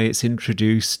interesting the way it's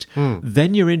introduced.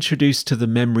 Then you're introduced to the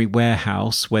memory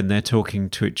warehouse when they're talking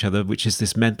to each other, which is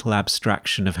this mental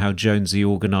abstraction of how Jonesy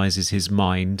organizes his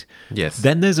mind. Yes.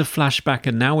 Then there's a flashback,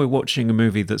 and now we're watching a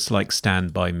movie that's like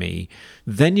Stand By Me.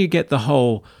 Then you get the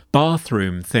whole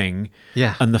bathroom thing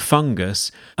and the fungus.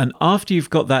 And after you've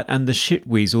got that and the shit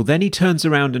weasel, then he turns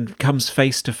around and comes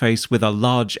face to face with a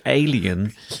large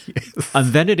alien.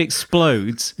 And then it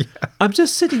explodes. I'm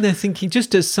just sitting there thinking,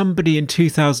 just as somebody in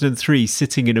 2003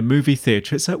 sitting in a movie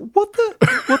theatre, it's like, what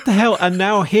the hell? And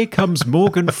now here comes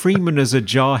Morgan Freeman as a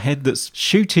jarhead that's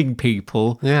shooting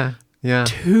people. Yeah. Yeah.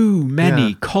 Too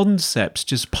many concepts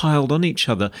just piled on each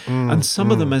other. And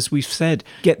some of them, as we've said,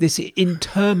 get this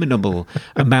interminable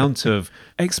amount of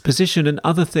exposition, and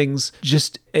other things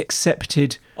just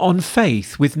accepted on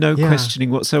faith with no questioning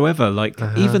whatsoever. Like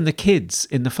even the kids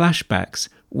in the flashbacks,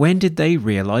 when did they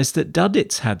realise that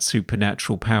Duddits had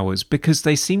supernatural powers? Because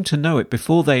they seem to know it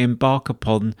before they embark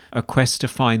upon a quest to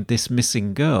find this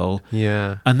missing girl.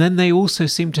 Yeah. And then they also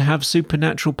seem to have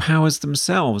supernatural powers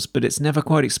themselves, but it's never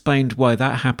quite explained why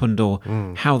that happened or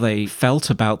how they felt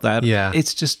about that. Yeah.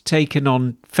 It's just taken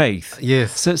on faith.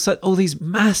 Yes. So it's like all these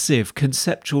massive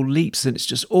conceptual leaps, and it's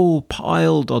just all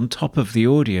piled on top of the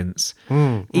audience,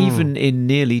 even in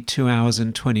nearly 2 hours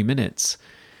and 20 minutes.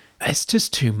 It's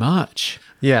just too much.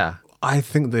 Yeah. I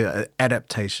think the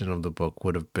adaptation of the book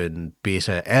would have been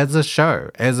better as a show,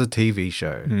 as a TV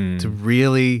show, to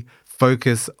really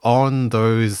focus on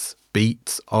those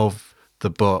beats of the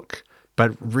book,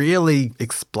 but really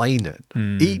explain it.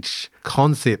 Each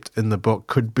concept in the book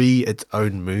could be its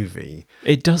own movie.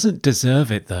 It doesn't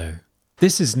deserve it, though.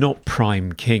 This is not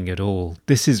Prime King at all.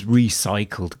 This is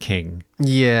recycled King.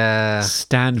 Yeah.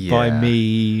 Stand By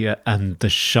Me and The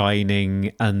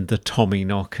Shining and The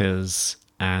Tommyknockers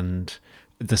and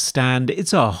The Stand.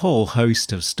 It's a whole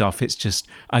host of stuff. It's just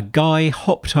a guy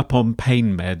hopped up on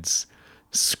pain meds,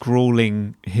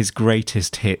 scrawling his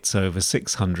greatest hits over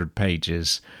 600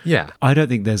 pages. Yeah. I don't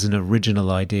think there's an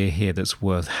original idea here that's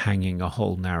worth hanging a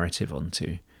whole narrative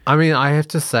onto. I mean, I have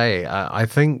to say, I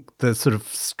think the sort of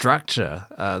structure,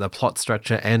 the plot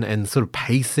structure and sort of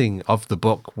pacing of the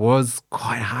book was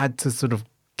quite hard to sort of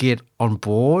get on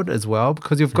board as well,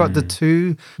 because you've got the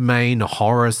two main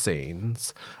horror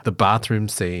scenes, the bathroom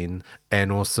scene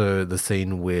and also the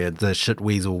scene where the shit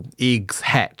weasel eggs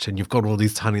hatch and you've got all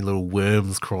these tiny little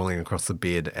worms crawling across the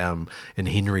bed, and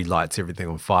Henry lights everything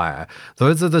on fire.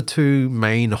 Those are the two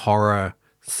main horror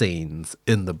scenes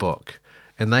in the book,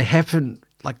 and they happen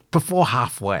like before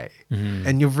halfway,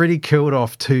 and you've already killed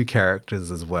off two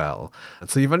characters as well.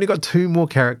 So you've only got two more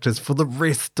characters for the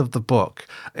rest of the book,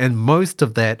 and most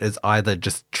of that is either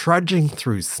just trudging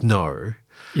through snow,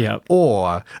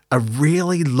 or a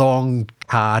really long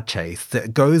car chase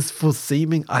that goes for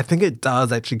I think it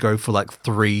does actually go for like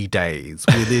 3 days,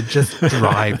 where they're just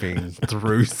driving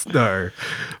through snow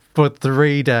for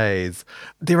 3 days.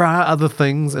 There are other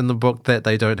things in the book that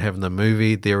they don't have in the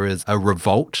movie. There is a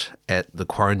revolt at the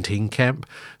quarantine camp.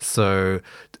 So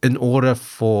in order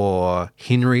for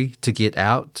Henry to get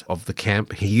out of the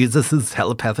camp, he uses his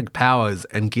telepathic powers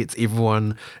and gets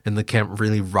everyone in the camp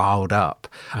really riled up.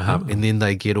 And then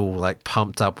they get all like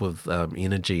pumped up with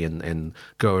energy and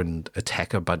go and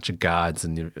attack a bunch of guards.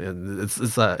 And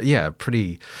it's a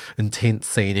pretty intense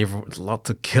scene. Lots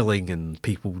of killing and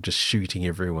people just shooting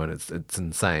everyone. It's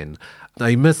insane.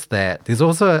 I missed that. There's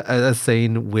also a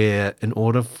scene where, in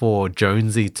order for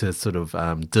Jonesy to sort of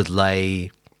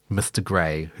delay Mr.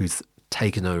 Grey, who's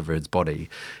taken over his body,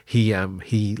 he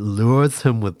lures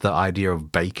him with the idea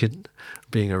of bacon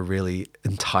being a really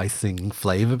enticing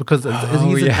flavor, because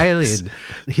he's an alien.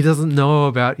 He doesn't know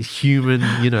about human,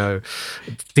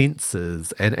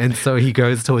 senses. And so he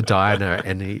goes to a diner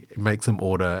and he makes him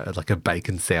order like a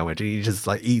bacon sandwich. And he just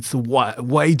like eats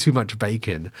way too much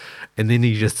bacon. And then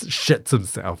he just shits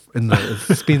himself and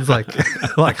spends like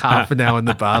half an hour in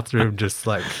the bathroom just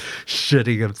like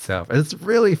shitting himself. And it's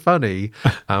really funny.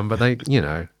 But they,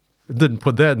 didn't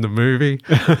put that in the movie.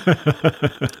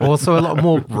 Also, a lot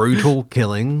more brutal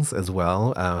killings as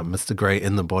well. Mr. Grey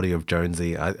in the body of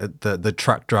Jonesy. The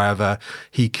truck driver,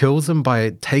 he kills him by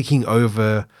taking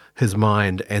over his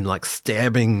mind and like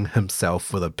stabbing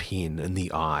himself with a pen in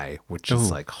the eye, which is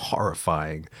like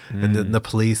horrifying. And then the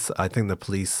police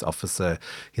officer,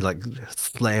 he like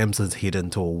slams his head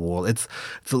into a wall. It's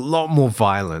a lot more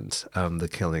violent, the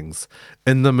killings.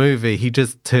 In the movie, he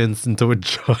just turns into a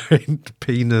giant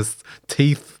penis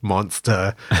teeth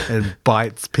monster and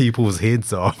bites people's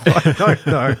heads off. I don't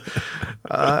know.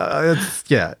 It's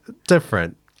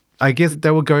different. I guess they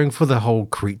were going for the whole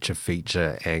creature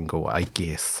feature angle, I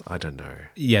guess. I don't know.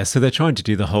 Yeah, so they're trying to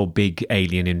do the whole big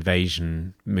alien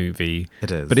invasion movie. It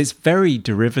is. But it's very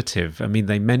derivative. I mean,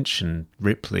 they mention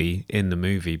Ripley in the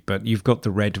movie, but you've got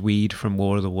the red weed from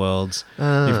War of the Worlds.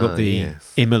 You've got the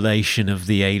immolation of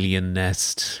the alien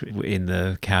nest in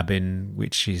the cabin,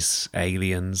 which is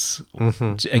aliens.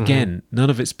 Again,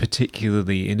 none of it's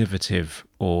particularly innovative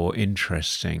or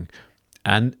interesting.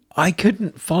 And I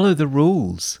couldn't follow the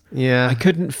rules. Yeah. I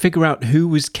couldn't figure out who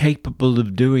was capable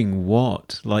of doing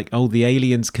what. Like, the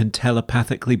aliens can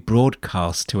telepathically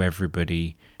broadcast to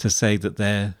everybody to say that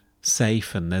they're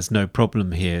safe and there's no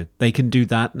problem here. They can do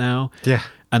that now. Yeah.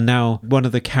 And now one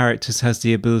of the characters has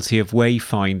the ability of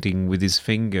wayfinding with his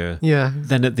finger. Yeah.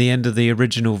 Then at the end of the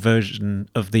original version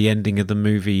of the ending of the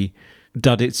movie,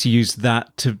 Duddits used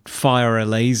that to fire a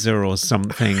laser or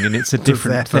something, and it's a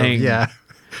different thing. Yeah.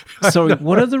 Sorry,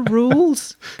 what are the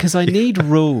rules? Because I need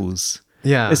rules.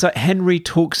 Yeah. It's like Henry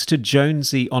talks to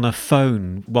Jonesy on a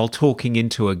phone while talking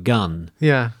into a gun.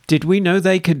 Yeah. Did we know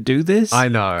they could do this? I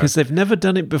know. Because they've never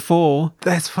done it before.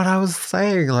 That's what I was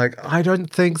saying. Like, I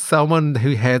don't think someone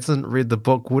who hasn't read the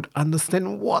book would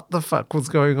understand what the fuck was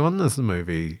going on in this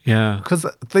movie. Yeah. Because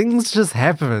things just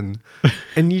happen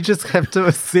and you just have to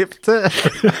accept it.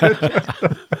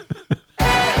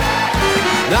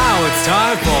 Now it's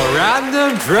time for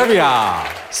Random Trivia.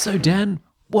 So, Dan,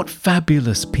 what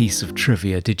fabulous piece of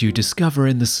trivia did you discover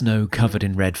in the snow covered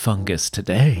in red fungus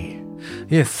today?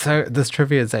 Yes, so this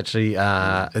trivia is actually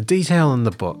a detail in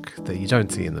the book that you don't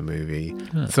see in the movie.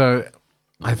 So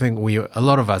I think a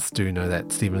lot of us do know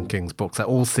that Stephen King's books are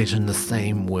all set in the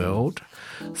same world.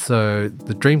 So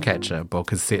the Dreamcatcher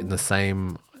book is set in the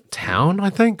same town, I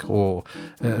think, or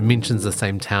mentions the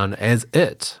same town as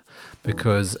it.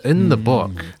 Because in the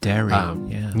book... Derry,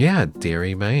 Yeah,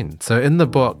 Derry, Maine. So in the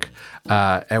book,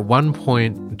 at one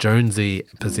point, Jonesy,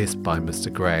 possessed by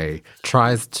Mr. Grey,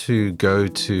 tries to go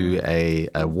to a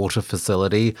water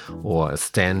facility or a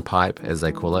standpipe, as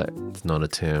they call it. It's not a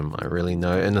term I really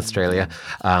know in Australia.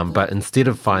 But instead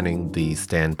of finding the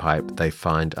standpipe, they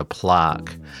find a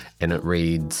plaque, and it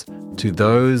reads, "To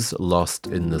those lost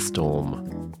in the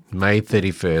storm, May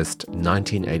 31st,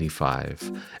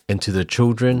 1985, and to the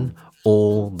children,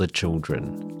 all the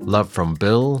children. Love from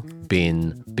Bill,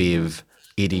 Ben, Bev,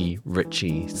 Eddie,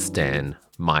 Richie, Stan,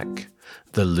 Mike,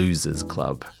 the Losers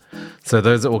Club." So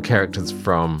those are all characters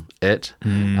from it.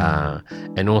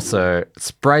 And also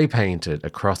spray painted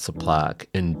across the plaque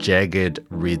in jagged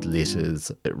red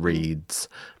letters, it reads,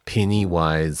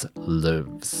 "Pennywise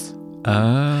lives." Oh.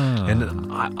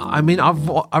 And I mean,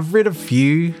 I've read a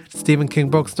few Stephen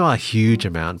King books, not a huge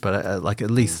amount, but like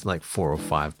at least like 4 or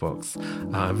 5 books.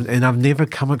 And I've never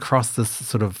come across this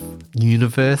sort of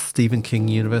universe, Stephen King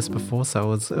universe before,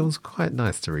 so it was quite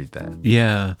nice to read that.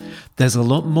 Yeah, there's a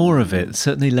lot more of it,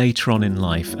 certainly later on in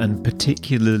life, and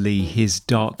particularly his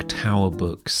Dark Tower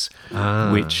books,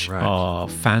 which right. are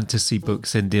fantasy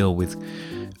books and deal with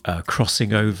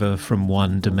crossing over from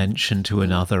one dimension to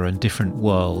another and different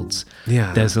worlds.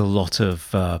 Yeah. There's a lot of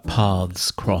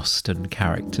paths crossed and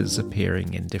characters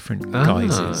appearing in different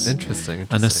guises. Interesting.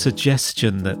 And a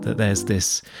suggestion that there's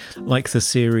this, like the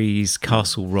series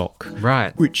Castle Rock,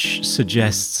 Right. which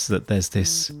suggests that there's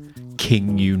this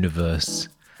king universe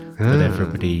that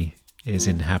everybody is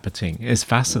inhabiting. It's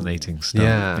fascinating stuff.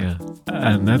 Yeah.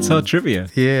 And that's our trivia.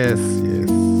 Yes.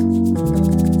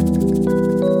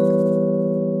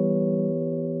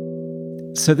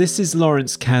 So this is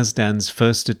Lawrence Kasdan's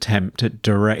first attempt at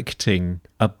directing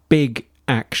a big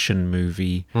action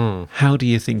movie. How do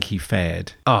you think he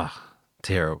fared? Oh,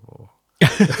 terrible.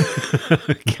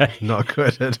 Okay. Not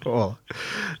good at all.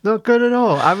 Not good at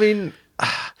all. I mean,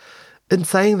 in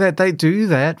saying that, they do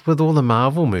that with all the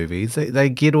Marvel movies. They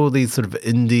get all these sort of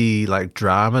indie, like,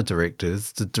 drama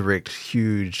directors to direct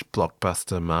huge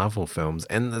blockbuster Marvel films,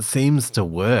 and it seems to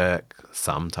work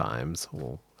sometimes,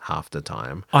 or half the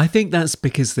time. I think that's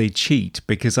because they cheat,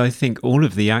 because I think all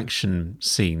of the action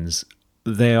scenes,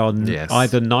 they are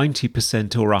either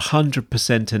 90% or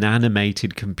 100% an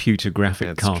animated computer graphic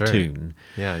That's cartoon.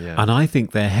 true. Yeah. And I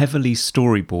think they're heavily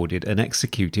storyboarded and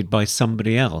executed by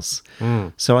somebody else.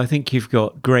 So I think you've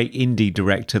got great indie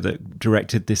director that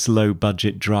directed this low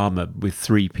budget drama with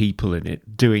 3 people in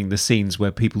it, doing the scenes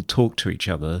where people talk to each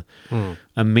other.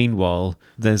 And meanwhile,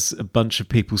 there's a bunch of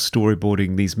people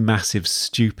storyboarding these massive,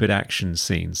 stupid action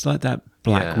scenes, like that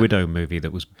Black Widow movie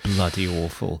that was bloody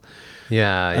awful.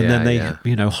 And then they,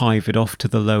 hive it off to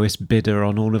the lowest bidder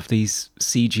on all of these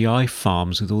CGI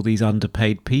farms with all these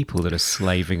underpaid people that are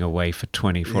slaving away for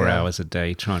 24 hours a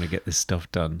day trying to get this stuff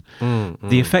done.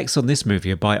 The effects on this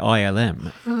movie are by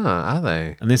ILM. Are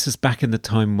they? And this is back in the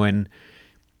time when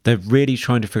they're really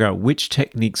trying to figure out which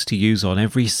techniques to use on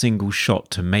every single shot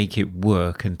to make it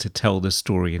work and to tell the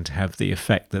story and to have the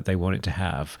effect that they want it to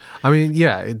have. I mean,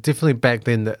 definitely back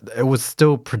then, it was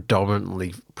still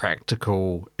predominantly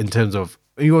practical in terms of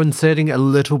you're inserting a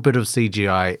little bit of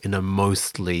CGI in a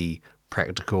mostly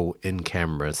practical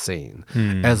in-camera scene,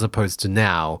 as opposed to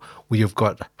now where you've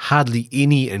got hardly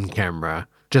any in-camera,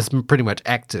 just pretty much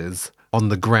actors on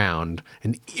the ground,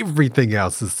 and everything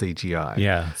else is CGI.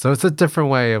 Yeah. So it's a different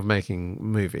way of making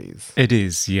movies. It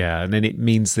is, yeah. And then it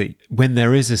means that when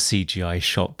there is a CGI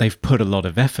shot, they've put a lot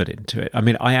of effort into it. I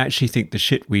mean, I actually think the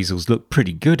shit weasels look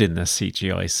pretty good in the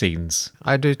CGI scenes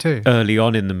I do too. early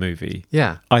on in the movie.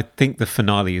 Yeah. I think the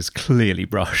finale is clearly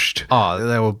rushed. Oh,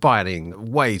 they were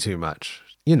biting way too much.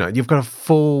 You know, you've got a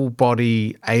full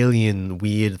body alien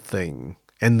weird thing,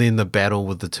 and then the battle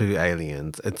with the two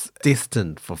aliens. It's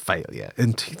destined for failure.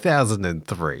 In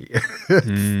 2003,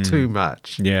 it's too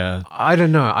much. Yeah. I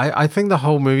don't know. I think the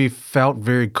whole movie felt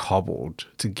very cobbled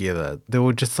together. There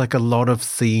were just like a lot of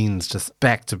scenes just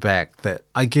back to back that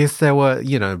I guess there were,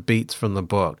 beats from the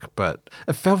book, but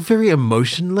it felt very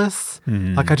emotionless.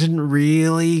 Like I didn't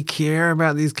really care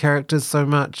about these characters so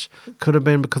much. Could have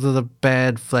been because of the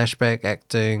bad flashback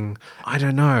acting. I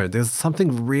don't know. There's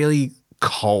something really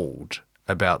cold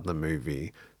about the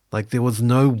movie. Like there was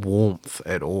no warmth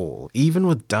at all, even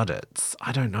with Duddits.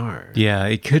 I don't know. Yeah,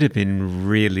 it could have been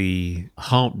really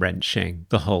heart-wrenching,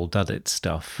 the whole Duddit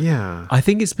stuff. Yeah. I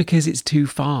think it's because it's too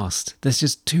fast. There's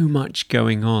just too much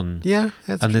going on. Yeah,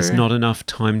 that's and true. there's not enough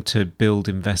time to build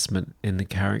investment in the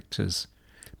characters.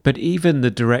 But even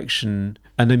the direction,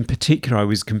 and in particular, I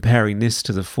was comparing this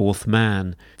to The Fourth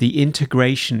Man, the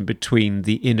integration between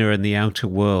the inner and the outer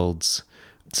worlds.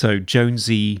 So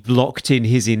Jonesy locked in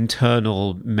his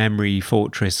internal memory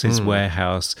fortress, his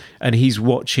warehouse, and he's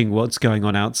watching what's going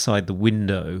on outside the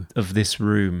window of this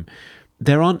room.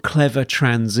 There aren't clever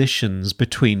transitions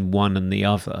between one and the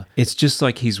other. It's just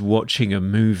like he's watching a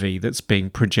movie that's being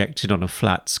projected on a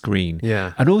flat screen.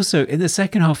 Yeah. And also, in the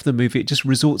second half of the movie, it just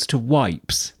resorts to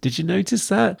wipes. Did you notice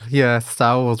that? Yeah,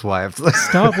 Star Wars wipes.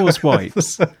 Star Wars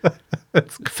wipes.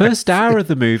 First hour of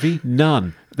the movie,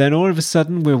 none. Then all of a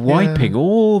sudden, we're wiping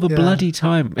all the bloody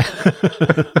time.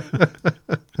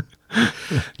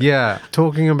 Yeah,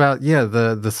 talking about,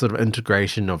 the sort of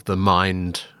integration of the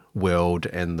mind world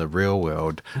and the real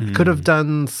world. Could have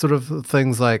done sort of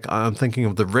things like, I'm thinking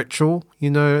of The Ritual,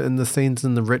 in the scenes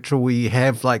in The Ritual where you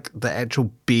have like the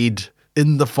actual bed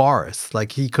in the forest.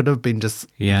 Like he could have been just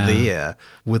there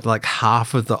with like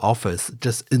half of the office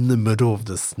just in the middle of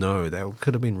the snow. That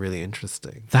could have been really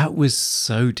interesting. That was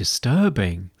so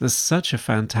disturbing. There's such a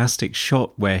fantastic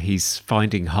shot where he's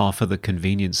finding half of the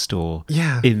convenience store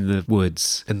in the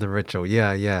woods. In The Ritual,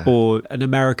 yeah. Or An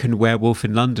American Werewolf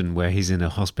in London where he's in a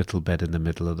hospital bed in the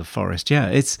middle of the forest.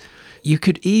 Yeah, you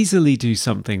could easily do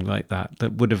something like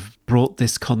that would have brought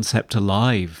this concept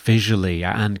alive visually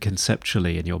and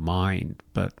conceptually in your mind,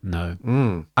 but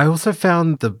no. I also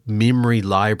found the memory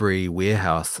library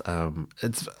warehouse.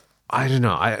 I don't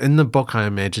know. In the book, I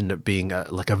imagined it being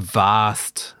like a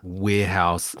vast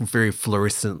warehouse, very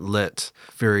fluorescent lit,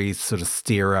 very sort of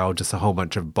sterile, just a whole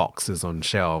bunch of boxes on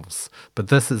shelves. But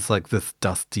this is like this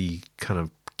dusty, kind of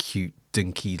cute,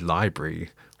 dinky library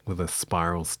with a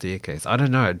spiral staircase. I don't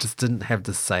know. It just didn't have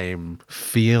the same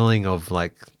feeling of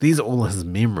like, these are all his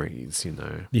memories,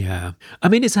 Yeah. I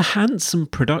mean, it's a handsome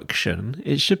production.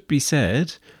 It should be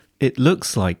said. It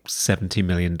looks like $70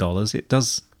 million. It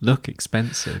does look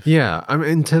expensive. Yeah. I mean,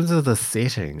 in terms of the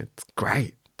setting, it's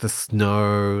great. The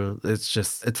snow,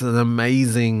 it's an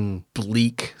amazing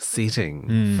bleak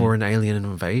setting for an alien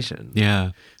invasion.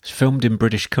 Yeah. It's filmed in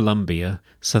British Columbia,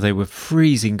 so they were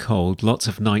freezing cold, lots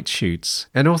of night shoots.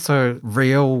 And also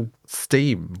real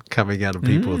steam coming out of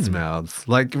people's mouths.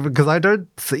 Like, because I don't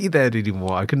see that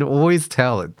anymore. I can always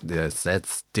tell yes,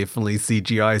 that's definitely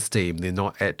CGI steam. They're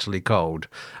not actually cold.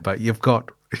 But you've got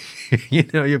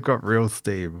you've got real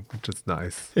steam, which is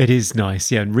nice. It is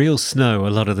nice, yeah. And real snow a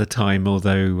lot of the time,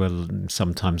 although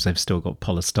sometimes they've still got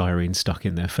polystyrene stuck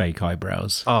in their fake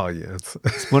eyebrows. Oh, yes.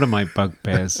 It's one of my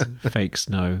bugbears, fake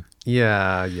snow.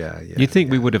 Yeah. You'd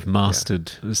think we would have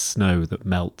mastered the snow that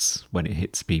melts when it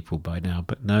hits people by now,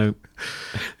 but no.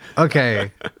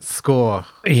 Okay, score.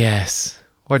 Yes.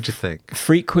 What'd you think?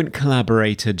 Frequent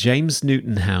collaborator James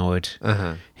Newton Howard.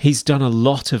 He's done a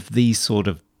lot of these sort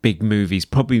of big movies,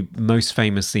 probably most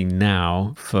famously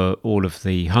now for all of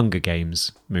the Hunger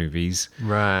Games movies.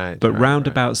 Right. But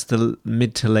roundabouts the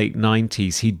mid to late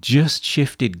 90s, he just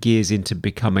shifted gears into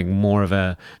becoming more of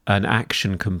an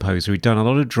action composer. He'd done a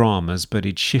lot of dramas, but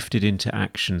he'd shifted into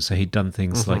action. So he'd done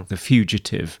things like The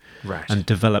Fugitive and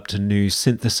developed a new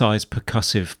synthesized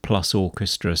percussive plus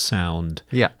orchestra sound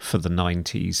for the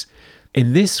 90s.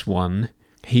 In this one,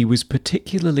 he was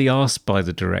particularly asked by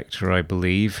the director, I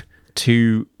believe,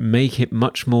 to make it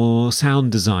much more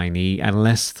sound designy and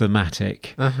less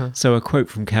thematic. So a quote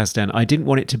from Kasdan, I didn't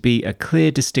want it to be a clear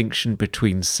distinction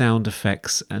between sound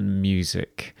effects and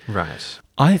music. Right.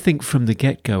 I think from the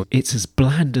get-go, it's as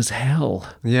bland as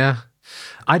hell. Yeah.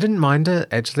 I didn't mind it,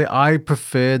 actually. I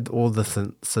preferred all the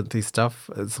synthy stuff.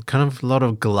 It's kind of a lot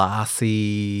of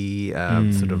glassy,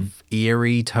 sort of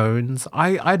eerie tones.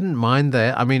 I didn't mind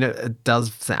that. I mean, it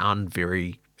does sound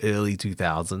very early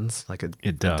 2000s, like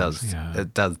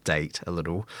it does date a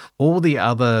little. All the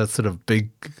other sort of big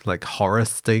like horror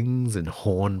stings and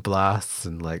horn blasts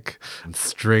and like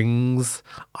strings,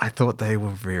 I thought they were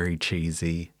very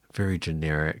cheesy, very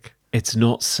generic. it's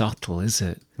not subtle, is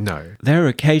it? No. There are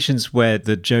occasions where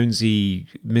the Jonesy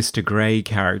Mr. Grey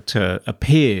character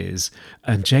appears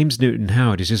and James Newton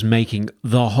Howard is just making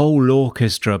the whole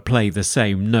orchestra play the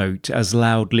same note as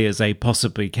loudly as they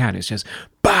possibly can. It's just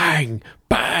bang,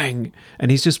 bang.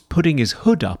 And he's just putting his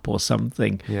hood up or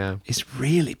something. Yeah. It's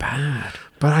really bad.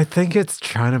 But I think it's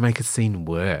trying to make a scene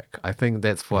work. I think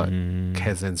that's what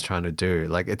Kazan's trying to do.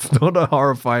 Like, it's not a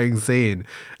horrifying scene.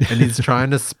 And he's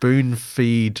trying to spoon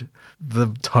feed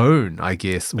the tone, I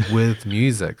guess, with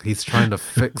music. He's trying to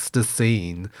fix the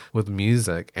scene with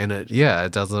music. And it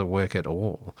doesn't work at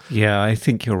all. Yeah, I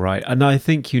think you're right. And I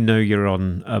think you're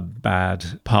on a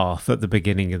bad path at the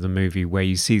beginning of the movie where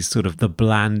you see sort of the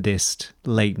blandest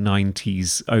late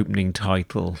 90s opening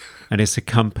title. And it's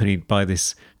accompanied by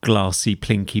this glassy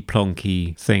plinky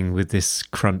plonky thing with this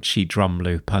crunchy drum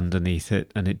loop underneath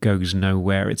it, and it goes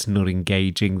nowhere. It's not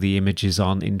engaging. The images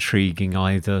aren't intriguing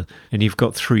either, and you've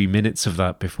got 3 minutes of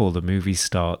that before the movie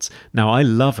starts. Now, I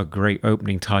love a great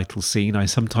opening title scene. I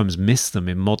sometimes miss them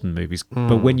in modern movies,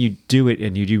 but when you do it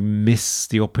and you do miss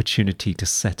the opportunity to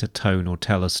set a tone or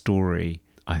tell a story,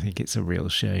 I think it's a real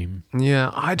shame.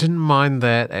 Yeah, I didn't mind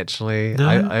that, actually.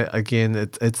 No? Again,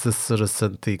 it's this sort of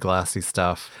synthy, glassy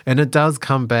stuff. And it does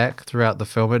come back throughout the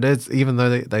film. It is, even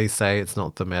though they say it's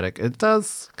not thematic, it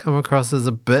does come across as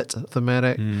a bit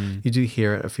thematic. You do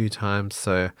hear it a few times.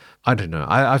 So, I don't know.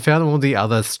 I found all the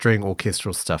other string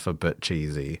orchestral stuff a bit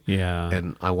cheesy. Yeah.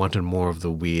 And I wanted more of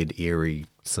the weird, eerie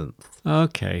synth.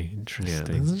 Okay,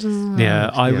 interesting.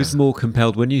 Yeah, I was more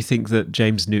compelled when you think that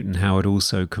James Newton Howard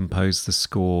also composed the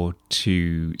score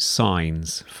to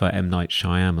Signs for M. Night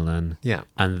Shyamalan. Yeah.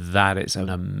 And that is an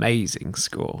amazing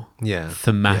score. Yeah.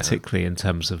 Thematically, in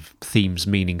terms of themes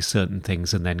meaning certain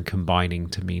things and then combining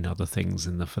to mean other things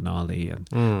in the finale. And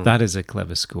that is a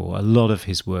clever score. A lot of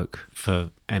his work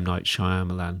for M. Night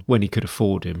Shyamalan, when he could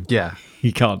afford him. Yeah.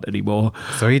 He can't anymore.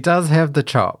 So he does have the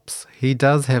chops. He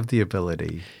does have the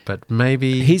ability. But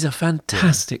maybe... He's a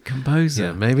fantastic composer.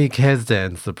 Yeah, maybe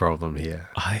Kazdan's the problem here.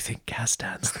 I think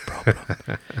Kazdan's the problem.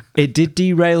 It did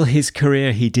derail his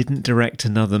career. He didn't direct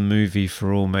another movie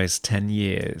for almost 10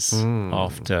 years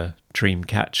after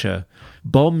Dreamcatcher.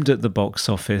 Bombed at the box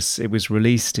office. It was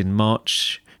released in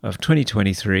March of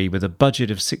 2023 with a budget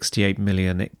of 68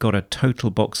 million. It got a total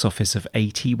box office of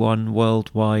 81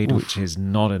 worldwide, which is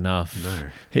not enough. No.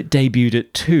 It debuted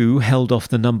at 2, held off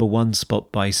the number 1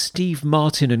 spot by Steve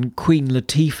Martin and Queen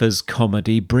Latifah's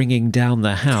comedy Bringing Down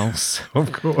the House.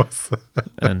 Of course.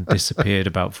 And disappeared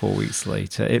about 4 weeks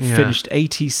later. It finished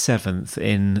 87th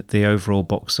in the overall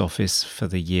box office for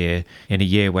the year, in a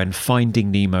year when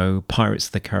Finding Nemo, Pirates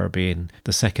of the Caribbean,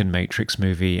 the second Matrix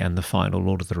movie, and the final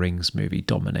Lord of the Rings movie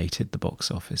dominated the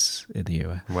box office in the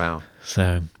US. Wow.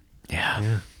 So,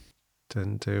 yeah.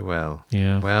 Didn't do well.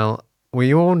 Yeah. Well,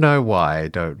 we all know why,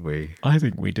 don't we? I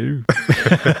think we do.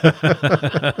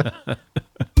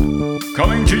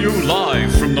 Coming to you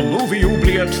live from the Movie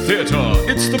Oubliette Theatre,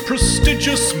 it's the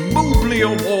prestigious Moobly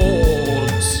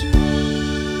Awards.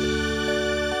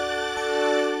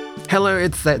 Hello,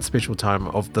 it's that special time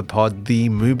of the pod, the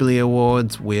Moobly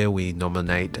Awards, where we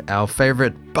nominate our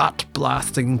favourite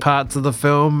butt-blasting parts of the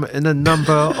film in a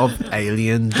number of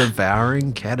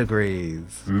alien-devouring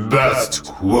categories. Best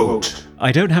quote.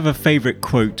 I don't have a favourite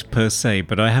quote per se,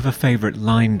 but I have a favourite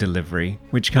line delivery,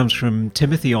 which comes from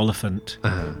Timothy Oliphant.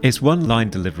 It's one line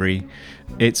delivery.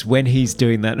 It's when he's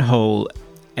doing that whole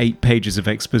 8 pages of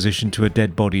exposition to a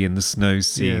dead body in the snow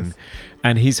scene. Yes.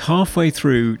 And he's halfway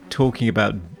through talking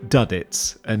about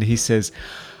Duddits, and he says,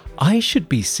 I should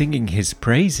be singing his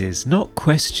praises, not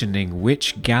questioning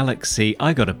which galaxy.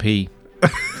 I gotta pee.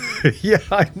 Yeah,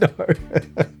 I know.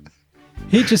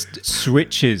 He just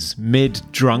switches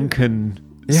mid-drunken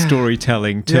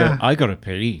storytelling to, I gotta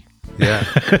pee. Yeah,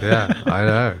 I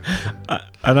know.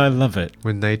 And I love it.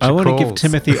 When nature I want to give calls.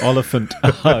 Timothy Oliphant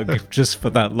a hug just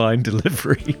for that line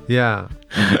delivery. Yeah.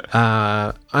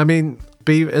 I mean,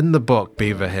 in the book,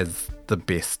 Beaver has the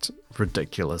best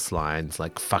ridiculous lines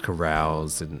like fuck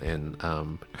arouse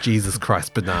and Jesus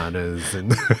Christ bananas,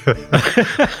 and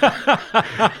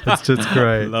it's just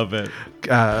great. I love it.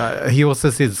 He also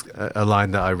says a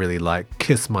line that I really like,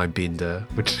 kiss my bender,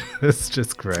 which is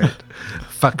just great.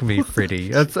 Fuck me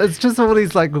Freddy. It's just all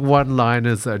these like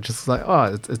one-liners that are just like,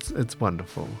 oh, it's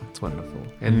wonderful. It's wonderful.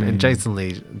 And Jason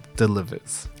Lee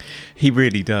delivers. He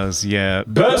really does, yeah.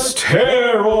 Best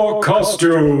hair or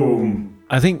costume.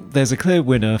 I think there's a clear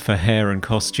winner for hair and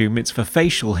costume. It's for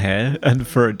facial hair, and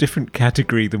for a different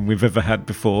category than we've ever had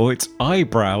before. It's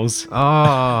eyebrows.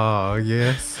 Oh,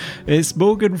 yes. It's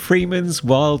Morgan Freeman's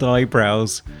wild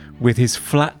eyebrows with his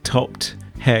flat-topped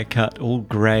haircut, all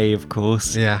grey, of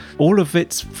course. Yeah. All of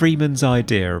it's Freeman's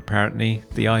idea, apparently,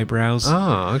 the eyebrows.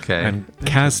 Oh, okay. And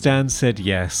Kasdan said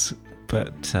yes,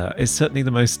 but it's certainly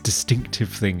the most distinctive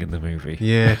thing in the movie.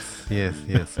 Yes.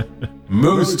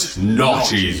 Most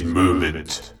naughty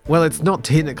moment. Well, it's not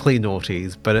technically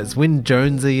naughties, but it's when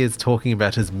Jonesy is talking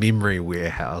about his memory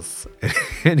warehouse,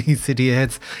 and he said he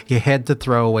had to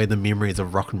throw away the memories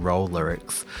of rock and roll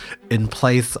lyrics in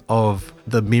place of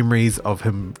the memories of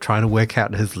him trying to work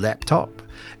out his laptop.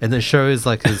 And it shows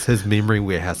like his memory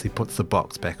warehouse. He puts the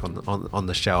box back on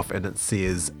the shelf, and it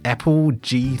says Apple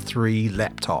G3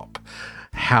 laptop.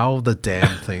 How the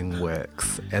damn thing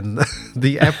works. And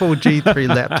the Apple G3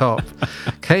 laptop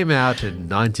came out in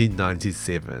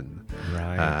 1997.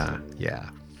 Right. Yeah.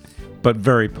 But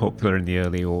very popular in the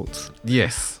early aughts.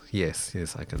 Yes,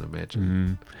 I can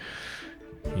imagine.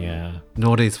 Yeah.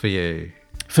 Naughties for you.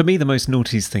 For me, the most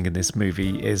naughtiest thing in this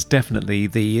movie is definitely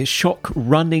the shock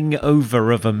running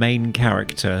over of a main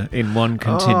character in one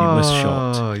continuous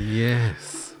shot. Oh,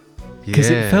 yes.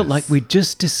 Because it felt like we'd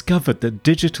just discovered that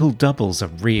digital doubles are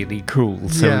really cool,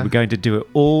 so we were going to do it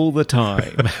all the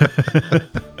time.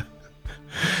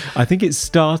 I think it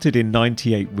started in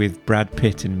 98 with Brad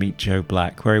Pitt in Meet Joe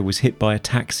Black, where he was hit by a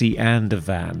taxi and a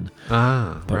van.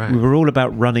 But right. we were all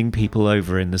about running people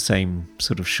over in the same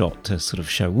sort of shot to sort of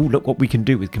show, oh, look what we can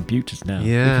do with computers now. We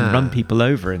can run people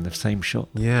over in the same shot.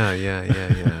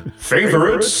 Yeah.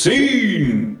 Favorite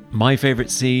scene. My favourite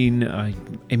scene, I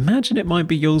imagine it might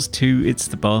be yours too, it's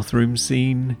the bathroom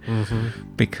scene.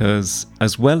 Because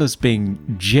as well as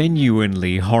being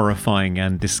genuinely horrifying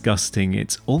and disgusting,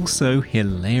 it's also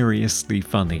hilariously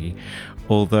funny.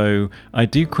 Although I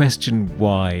do question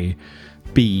why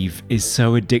Beeve is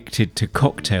so addicted to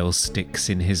cocktail sticks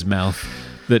in his mouth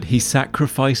that he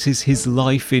sacrifices his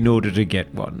life in order to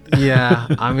get one. Yeah,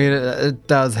 I mean, it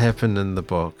does happen in the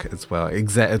book as well.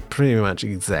 Pretty much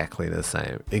exactly the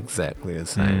same.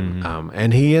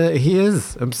 And he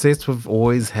is obsessed with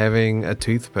always having a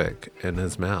toothpick in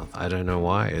his mouth. I don't know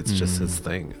why. It's just his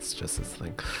thing.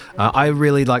 I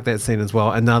really like that scene as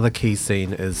well. Another key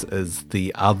scene is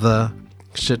the other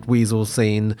shit weasel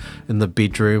scene in the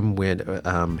bedroom where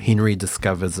Henry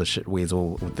discovers the shit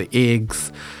weasel with the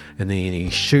eggs, and then he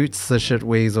shoots the shit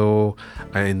weasel,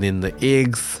 and then the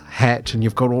eggs hatch, and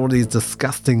you've got all these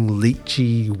disgusting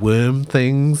leechy worm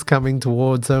things coming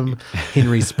towards him.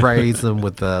 Henry sprays them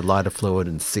with the lighter fluid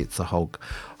and sets the whole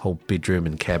bedroom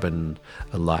and cabin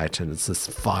alight, and it's this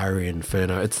fiery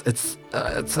inferno. It's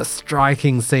a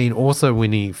striking scene. Also,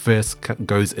 when he first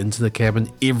goes into the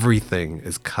cabin, everything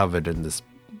is covered in this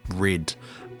red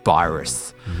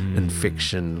virus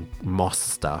infection, moss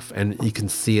stuff, and you can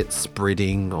see it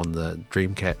spreading on the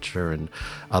Dreamcatcher and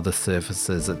other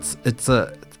surfaces. It's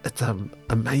an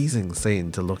amazing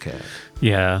scene to look at.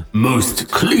 Yeah.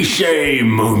 Most cliche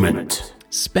moment.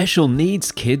 Special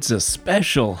needs kids are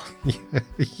special.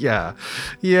 Yeah,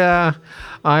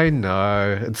 I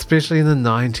know. Especially in the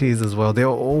 90s as well. They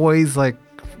were always like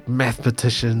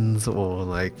mathematicians or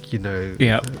like,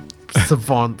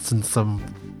 savants in some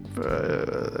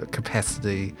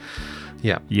capacity.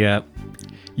 Yeah.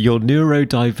 Your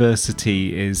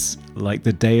neurodiversity is like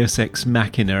the Deus Ex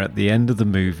Machina at the end of the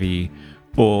movie,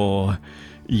 or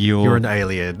you're an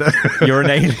alien. You're an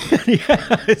alien.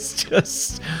 Yeah, it's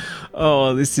just...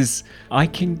 I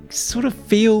can sort of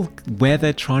feel where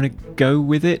they're trying to go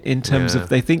with it in terms of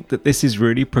they think that this is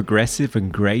really progressive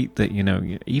and great, that,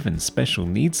 even special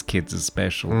needs kids are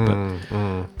special, but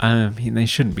I mean, they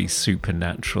shouldn't be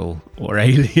supernatural or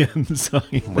aliens.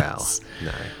 Well,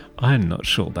 no. I'm not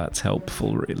sure that's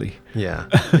helpful, really. Yeah.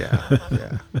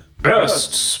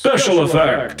 Best special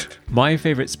effect. My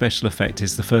favourite special effect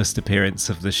is the first appearance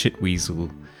of the shit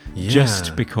weasel,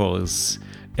 just because...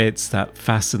 it's that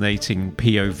fascinating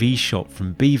POV shot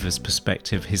from Beaver's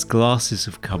perspective. His glasses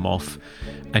have come off,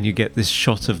 and you get this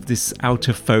shot of this out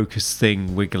of focus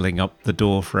thing wiggling up the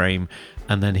door frame,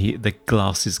 and then the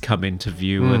glasses come into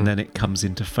view, and then it comes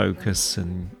into focus,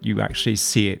 and you actually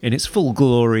see it in its full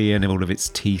glory and all of its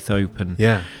teeth open.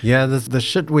 Yeah. The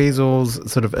shit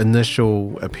weasel's sort of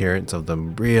initial appearance of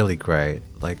them, really great.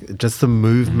 Like, just the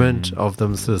movement of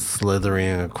them sort of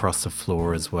slithering across the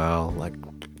floor as well. Like,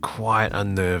 quite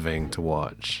unnerving to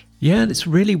watch. Yeah, and it's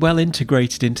really well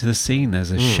integrated into the scene.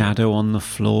 There's a shadow on the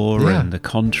floor, and the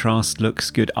contrast looks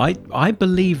good. I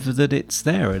believe that it's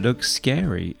there. It looks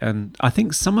scary. And I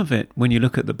think some of it, when you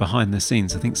look at the behind the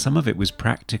scenes, I think some of it was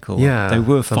practical. Yeah, they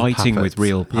were some fighting puppets. with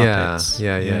real puppets.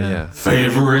 Yeah.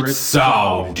 Favorite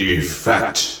sound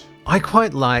effect. I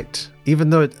quite liked,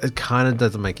 even though it kind of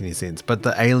doesn't make any sense, but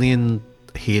the alien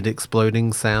head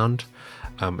exploding sound.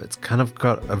 It's kind of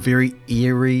got a very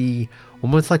eerie,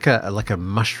 almost like a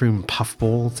mushroom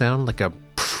puffball sound, like a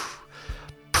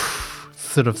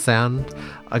sort of sound.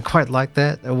 I quite like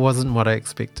that. It wasn't what I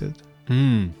expected.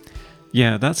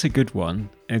 Yeah, that's a good one.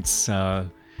 It's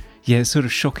it's sort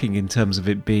of shocking in terms of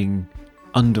it being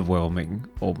underwhelming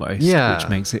almost, which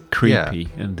makes it creepy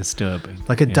and disturbing.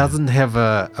 Like it doesn't have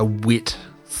a wet,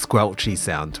 squelchy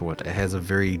sound to it. It has a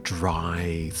very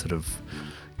dry, sort of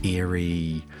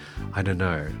eerie, I don't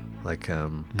know, like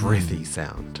breathy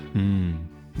sound.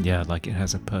 Yeah, like it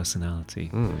has a personality.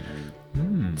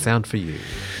 Sound for you.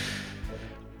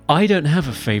 I don't have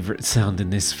a favourite sound in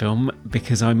this film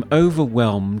because I'm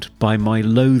overwhelmed by my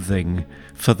loathing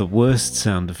for the worst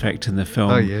sound effect in the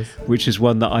film, which is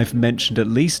one that I've mentioned at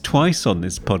least twice on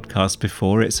this podcast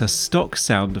before. It's a stock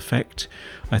sound effect.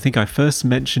 I think I first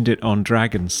mentioned it on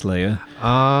Dragon Slayer,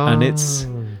 and it's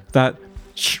that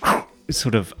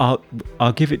sort of.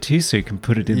 I'll give it to you so you can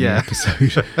put it in the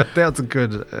episode. That's a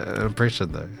good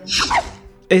impression, though.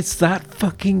 It's that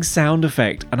fucking sound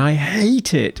effect, and I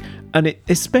hate it. And it,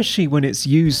 especially when it's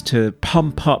used to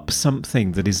pump up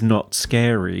something that is not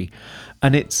scary.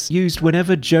 And it's used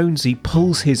whenever Jonesy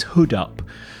pulls his hood up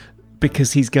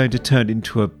because he's going to turn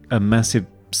into a massive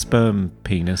sperm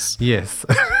penis. Yes.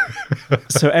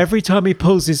 So every time he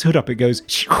pulls his hood up, it goes...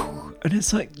 And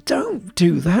it's like, don't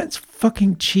do that. It's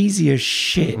fucking cheesy as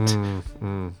shit.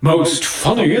 Most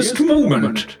funniest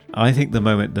moment. I think the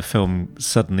moment the film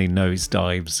suddenly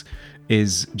nosedives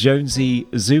is Jonesy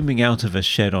zooming out of a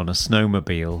shed on a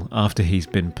snowmobile after he's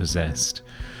been possessed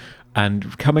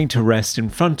and coming to rest in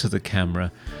front of the camera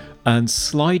and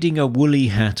sliding a woolly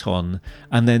hat on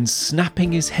and then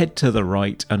snapping his head to the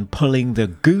right and pulling the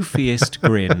goofiest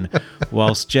grin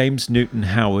whilst James Newton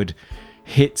Howard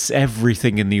hits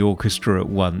everything in the orchestra at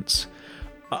once.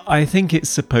 I think it's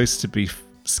supposed to be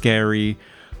scary.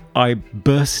 I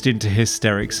burst into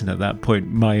hysterics, and at that point,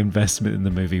 my investment in the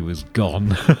movie was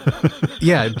gone.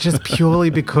 Yeah, just purely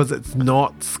because it's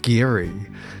not scary.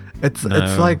 It's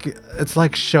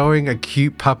like showing a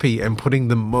cute puppy and putting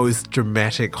the most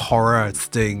dramatic horror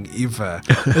sting ever.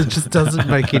 It just doesn't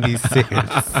make any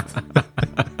sense.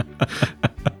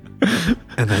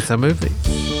 And that's our movie.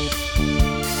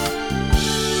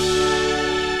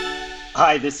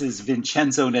 Hi, this is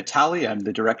Vincenzo Natali. I'm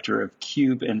the director of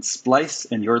Cube and Splice,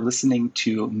 and you're listening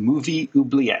to Movie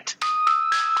Oubliette.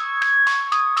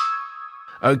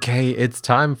 Okay, it's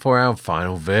time for our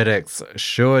final verdicts.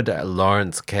 Should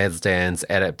Lawrence Kasdan's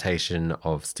adaptation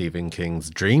of Stephen King's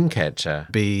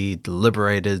Dreamcatcher be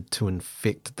deliberated to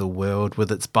infect the world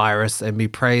with its virus and be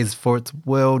praised for its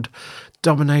world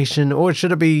domination, or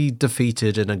should it be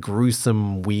defeated in a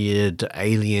gruesome, weird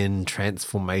alien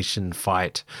transformation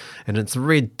fight and its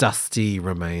red, dusty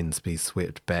remains be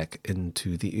swept back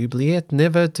into the oubliette,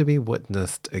 never to be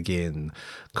witnessed again?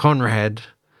 Conrad,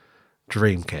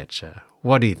 Dreamcatcher,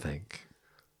 what do you think?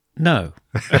 No.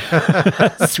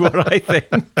 That's what I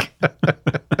think.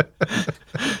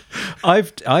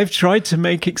 I've tried to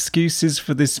make excuses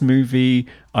for this movie.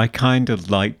 I kind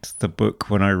of liked the book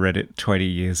when I read it 20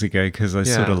 years ago because I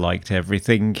sort of liked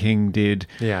everything King did.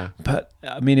 Yeah. But,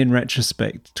 I mean, in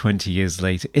retrospect, 20 years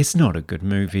later, it's not a good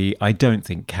movie. I don't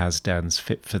think Kasdan's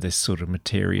fit for this sort of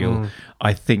material.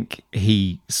 I think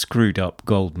he screwed up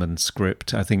Goldman's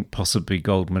script. I think possibly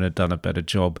Goldman had done a better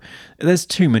job. There's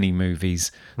too many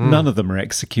movies. None of them are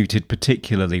executed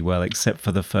particularly well, except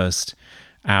for the first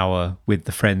hour with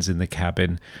the friends in the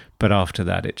cabin, but after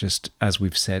that it just, as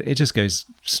we've said, it just goes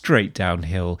straight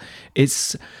downhill.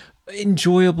 It's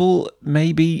enjoyable,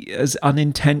 maybe as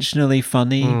unintentionally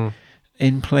funny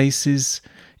in places.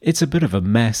 It's a bit of a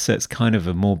mess. That's kind of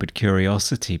a morbid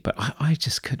curiosity, but I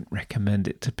just couldn't recommend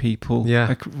it to people.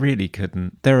 I really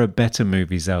couldn't. There are better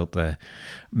movies out there,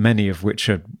 many of which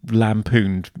are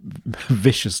lampooned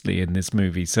viciously in this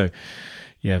movie, so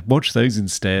yeah, watch those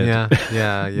instead.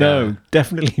 Yeah. No,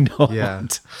 definitely not.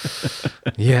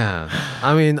 Yeah.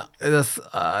 I mean,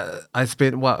 I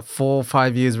spent, 4 or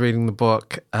 5 years reading the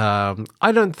book.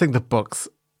 I don't think the book's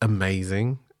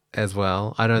amazing as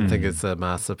well. I don't think it's a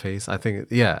masterpiece. I think,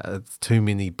 it's too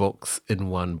many books in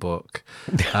one book.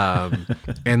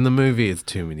 And the movie is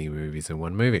too many movies in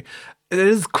one movie. It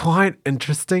is quite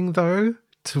interesting, though,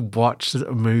 to watch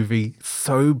a movie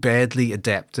so badly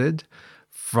adapted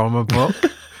from a book.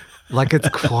 Like, it's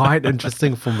quite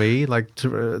interesting for me, like,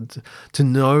 to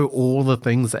know all the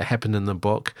things that happen in the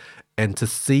book and to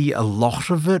see a lot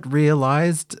of it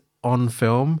realized on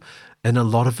film and a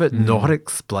lot of it not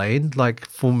explained. Like,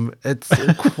 it's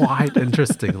quite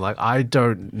interesting. Like, I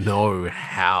don't know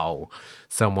how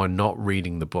someone not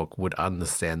reading the book would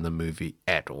understand the movie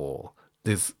at all.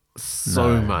 There's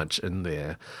so much in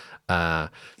there.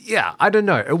 Yeah, I don't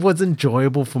know. It was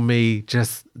enjoyable for me,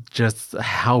 just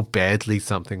how badly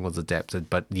something was adapted.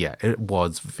 But yeah, it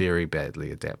was very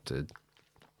badly adapted.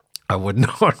 I would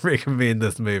not recommend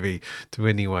this movie to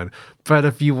anyone. But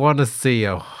if you want to see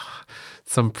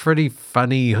some pretty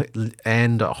funny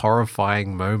and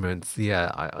horrifying moments,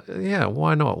 yeah,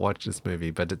 why not watch this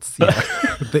movie? But it's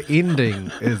the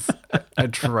ending is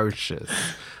atrocious.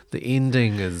 The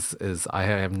ending is I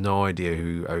have no idea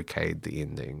who okayed the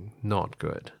ending. Not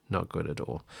good at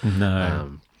all.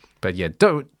 No. But yeah,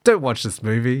 don't watch this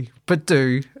movie. But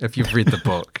do if you've read the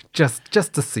book, just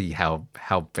to see how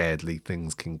badly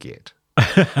things can get.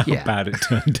 How bad it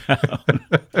turned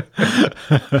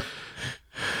out.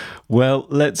 Well,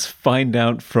 let's find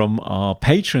out from our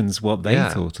patrons what they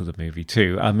thought of the movie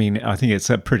too. I mean, I think it's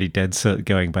a pretty dead cert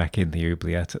going back in the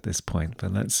oubliette at this point,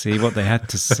 but let's see what they had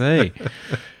to say.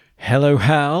 Hello,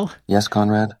 Hal. Yes,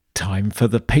 Conrad? Time for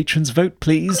the patrons' vote,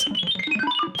 please.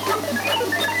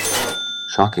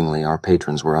 Shockingly, our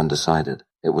patrons were undecided.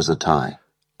 It was a tie.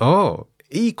 Oh,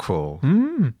 equal.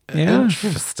 Yeah.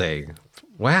 Interesting.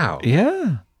 Wow.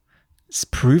 Yeah. It's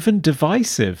proven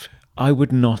divisive. I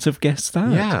would not have guessed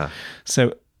that. Yeah.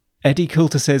 So Eddie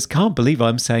Coulter says, can't believe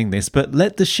I'm saying this, but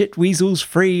let the shit weasels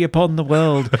free upon the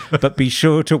world, but be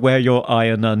sure to wear your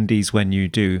iron undies when you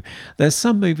do. There's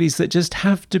some movies that just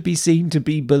have to be seen to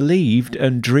be believed,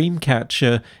 and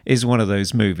Dreamcatcher is one of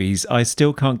those movies. I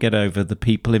still can't get over the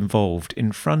people involved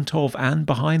in front of and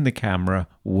behind the camera.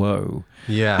 Whoa.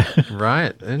 Yeah,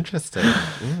 right. Interesting.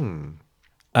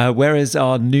 Whereas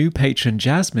our new patron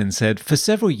Jasmine said, for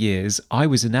several years, I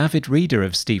was an avid reader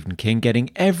of Stephen King, getting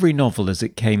every novel as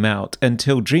it came out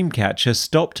until Dreamcatcher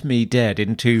stopped me dead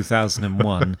in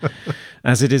 2001,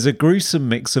 as it is a gruesome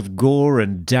mix of gore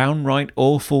and downright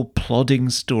awful plodding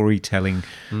storytelling.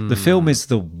 The film is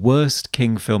the worst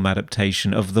King film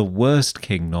adaptation of the worst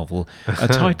King novel, a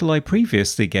title I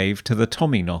previously gave to the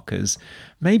Tommyknockers.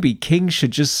 Maybe King should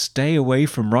just stay away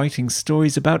from writing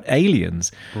stories about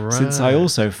aliens, since I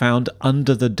also found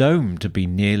Under the Dome to be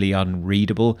nearly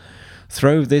unreadable.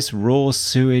 Throw this raw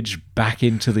sewage back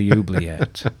into the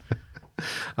oubliette.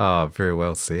 Oh, very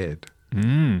well said.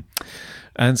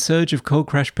 And Serge of Cold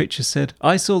Crash Pictures said,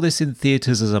 I saw this in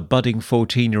theatres as a budding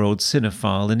 14-year-old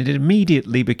cinephile, and it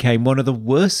immediately became one of the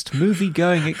worst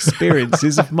movie-going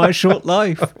experiences of my short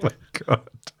life. Oh, my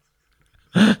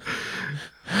God.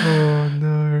 Oh,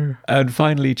 no. And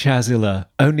finally, Chazilla,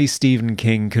 only Stephen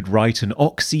King could write an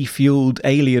oxy-fueled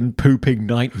alien pooping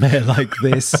nightmare like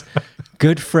this.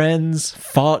 Good friends,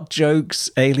 fart jokes,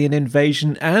 alien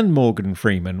invasion, and Morgan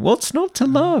Freeman. What's not to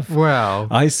love? Wow.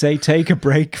 I say take a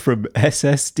break from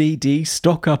SSDD,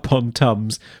 stock up on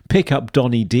Tums, pick up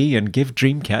Donny D, and give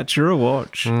Dreamcatcher a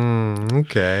watch.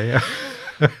 Okay.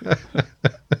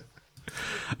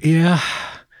 Yeah.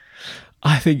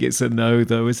 I think it's a no,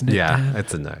 though, isn't it? Yeah, Dan?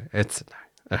 it's a no. It's a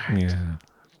no. All right. Yeah.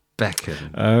 Back in.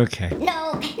 Okay.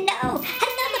 No, another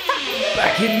fucking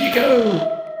Back in you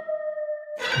go.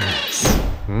 Yes.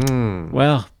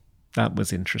 Well, that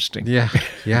was interesting. Yeah.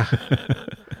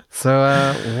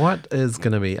 So, what is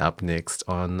going to be up next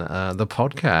on the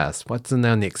podcast? What's in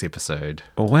our next episode?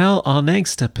 Well, our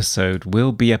next episode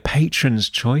will be a patron's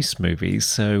choice movie,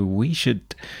 so we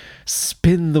should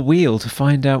spin the wheel to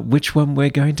find out which one we're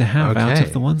going to have out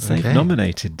of the ones they've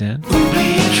nominated, Dan.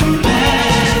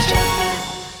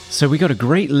 So we got a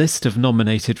great list of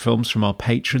nominated films from our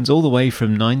patrons, all the way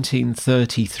from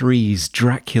 1933's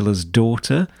Dracula's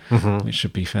Daughter, which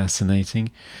should be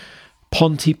fascinating,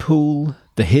 Pontypool,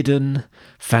 The Hidden,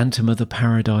 Phantom of the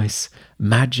Paradise,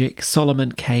 Magic,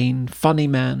 Solomon Kane, Funny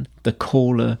Man, The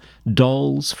Caller,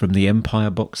 Dolls from the Empire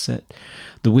box set,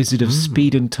 The Wizard of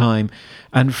Speed and Time,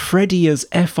 and Freddy as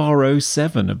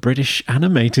FR07, a British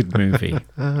animated movie.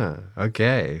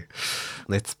 Okay.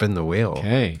 Let's spin the wheel.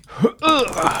 Okay.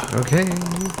 Okay.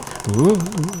 Ooh.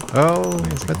 Oh,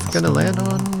 what's going to land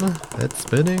on? It's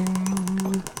spinning.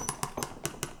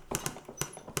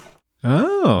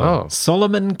 Oh,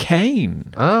 Solomon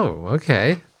Kane. Oh,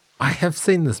 okay. I have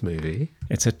seen this movie.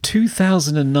 It's a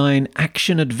 2009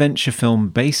 action-adventure film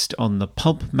based on the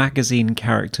pulp magazine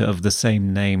character of the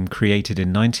same name, created in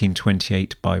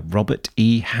 1928 by Robert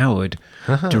E. Howard,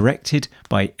 directed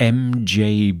by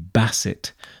M.J.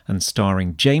 Bassett, and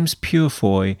starring James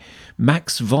Purefoy,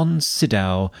 Max von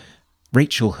Sydow,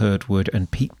 Rachel Hurdwood,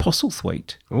 and Pete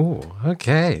Postlethwaite. Oh,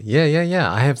 okay.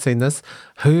 Yeah. I have seen this.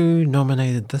 Who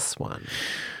nominated this one?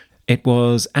 It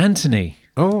was Anthony.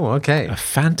 Oh, okay. A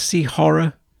fantasy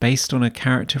horror based on a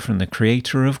character from the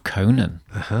creator of Conan.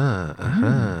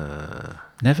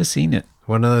 Never seen it.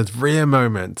 One of those rare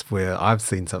moments where I've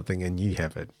seen something and you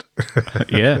haven't.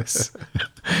 Yes.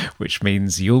 Which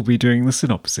means you'll be doing the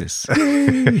synopsis.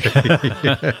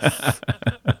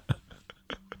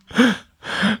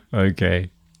 Okay.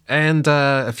 And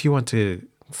if you want to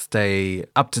stay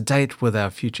up to date with our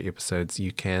future episodes,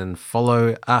 you can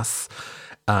follow us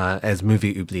as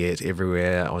Movie Oubliette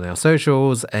everywhere on our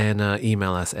socials and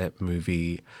email us at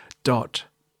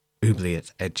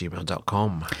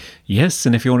movie.oubliette@gmail.com. Yes,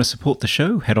 and if you want to support the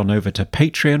show, head on over to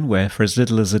Patreon, where for as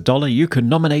little as $1, you can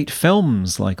nominate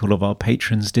films like all of our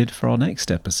patrons did for our next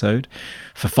episode.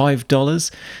 For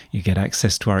 $5, you get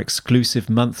access to our exclusive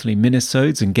monthly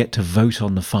minisodes and get to vote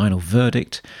on the final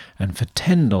verdict. And for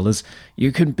 $10,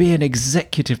 you can be an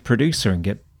executive producer and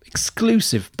get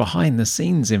exclusive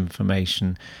behind-the-scenes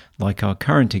information, like our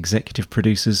current executive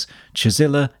producers,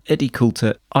 Chazilla, Eddie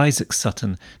Coulter, Isaac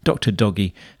Sutton, Dr.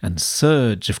 Doggy, and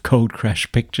Surge of Cold Crash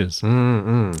Pictures.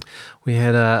 We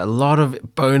had a lot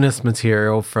of bonus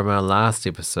material from our last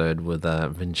episode with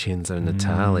Vincenzo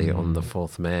Natali on The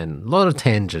Fourth Man. A lot of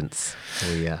tangents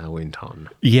we went on.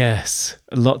 Yes,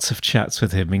 lots of chats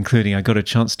with him, including I got a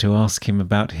chance to ask him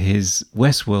about his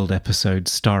Westworld episode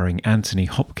starring Anthony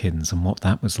Hopkins and what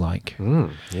that was like.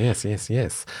 Yes.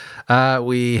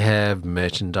 We have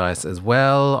merchandise as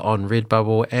well on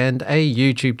Redbubble and a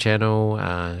YouTube channel,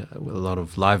 a lot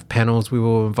of live panels we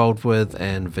were involved with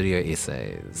and video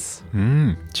essays.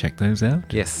 Check those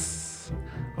out. Yes.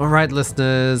 All right,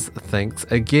 listeners, thanks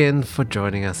again for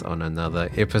joining us on another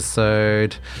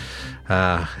episode.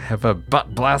 Have a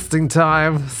butt-blasting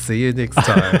time. See you next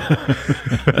time.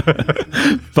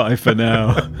 Bye for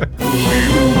now.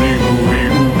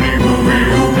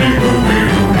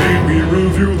 We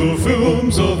review the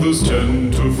films others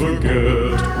tend to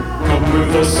forget. Come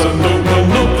with us and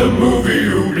open up the movie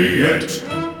Oubliette.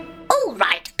 All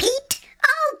right, Pete.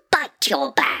 I'll bite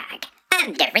your bag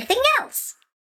and everything else.